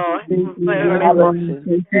 you all. Thank you, everyone.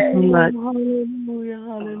 Thank you so much. Hallelujah.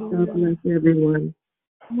 Hallelujah. God bless everyone.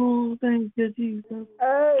 Oh, thank you, Jesus.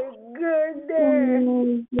 Good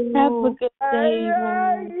day. Have a good day,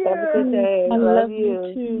 man. Have a good day. I love love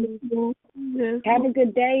you. you too. Yes. Have a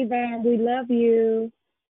good day, Van. We love you.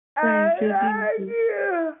 Thank you,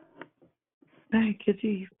 Jesus. Thank you,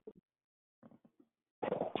 Jesus.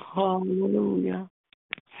 Hallelujah.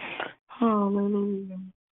 Hallelujah.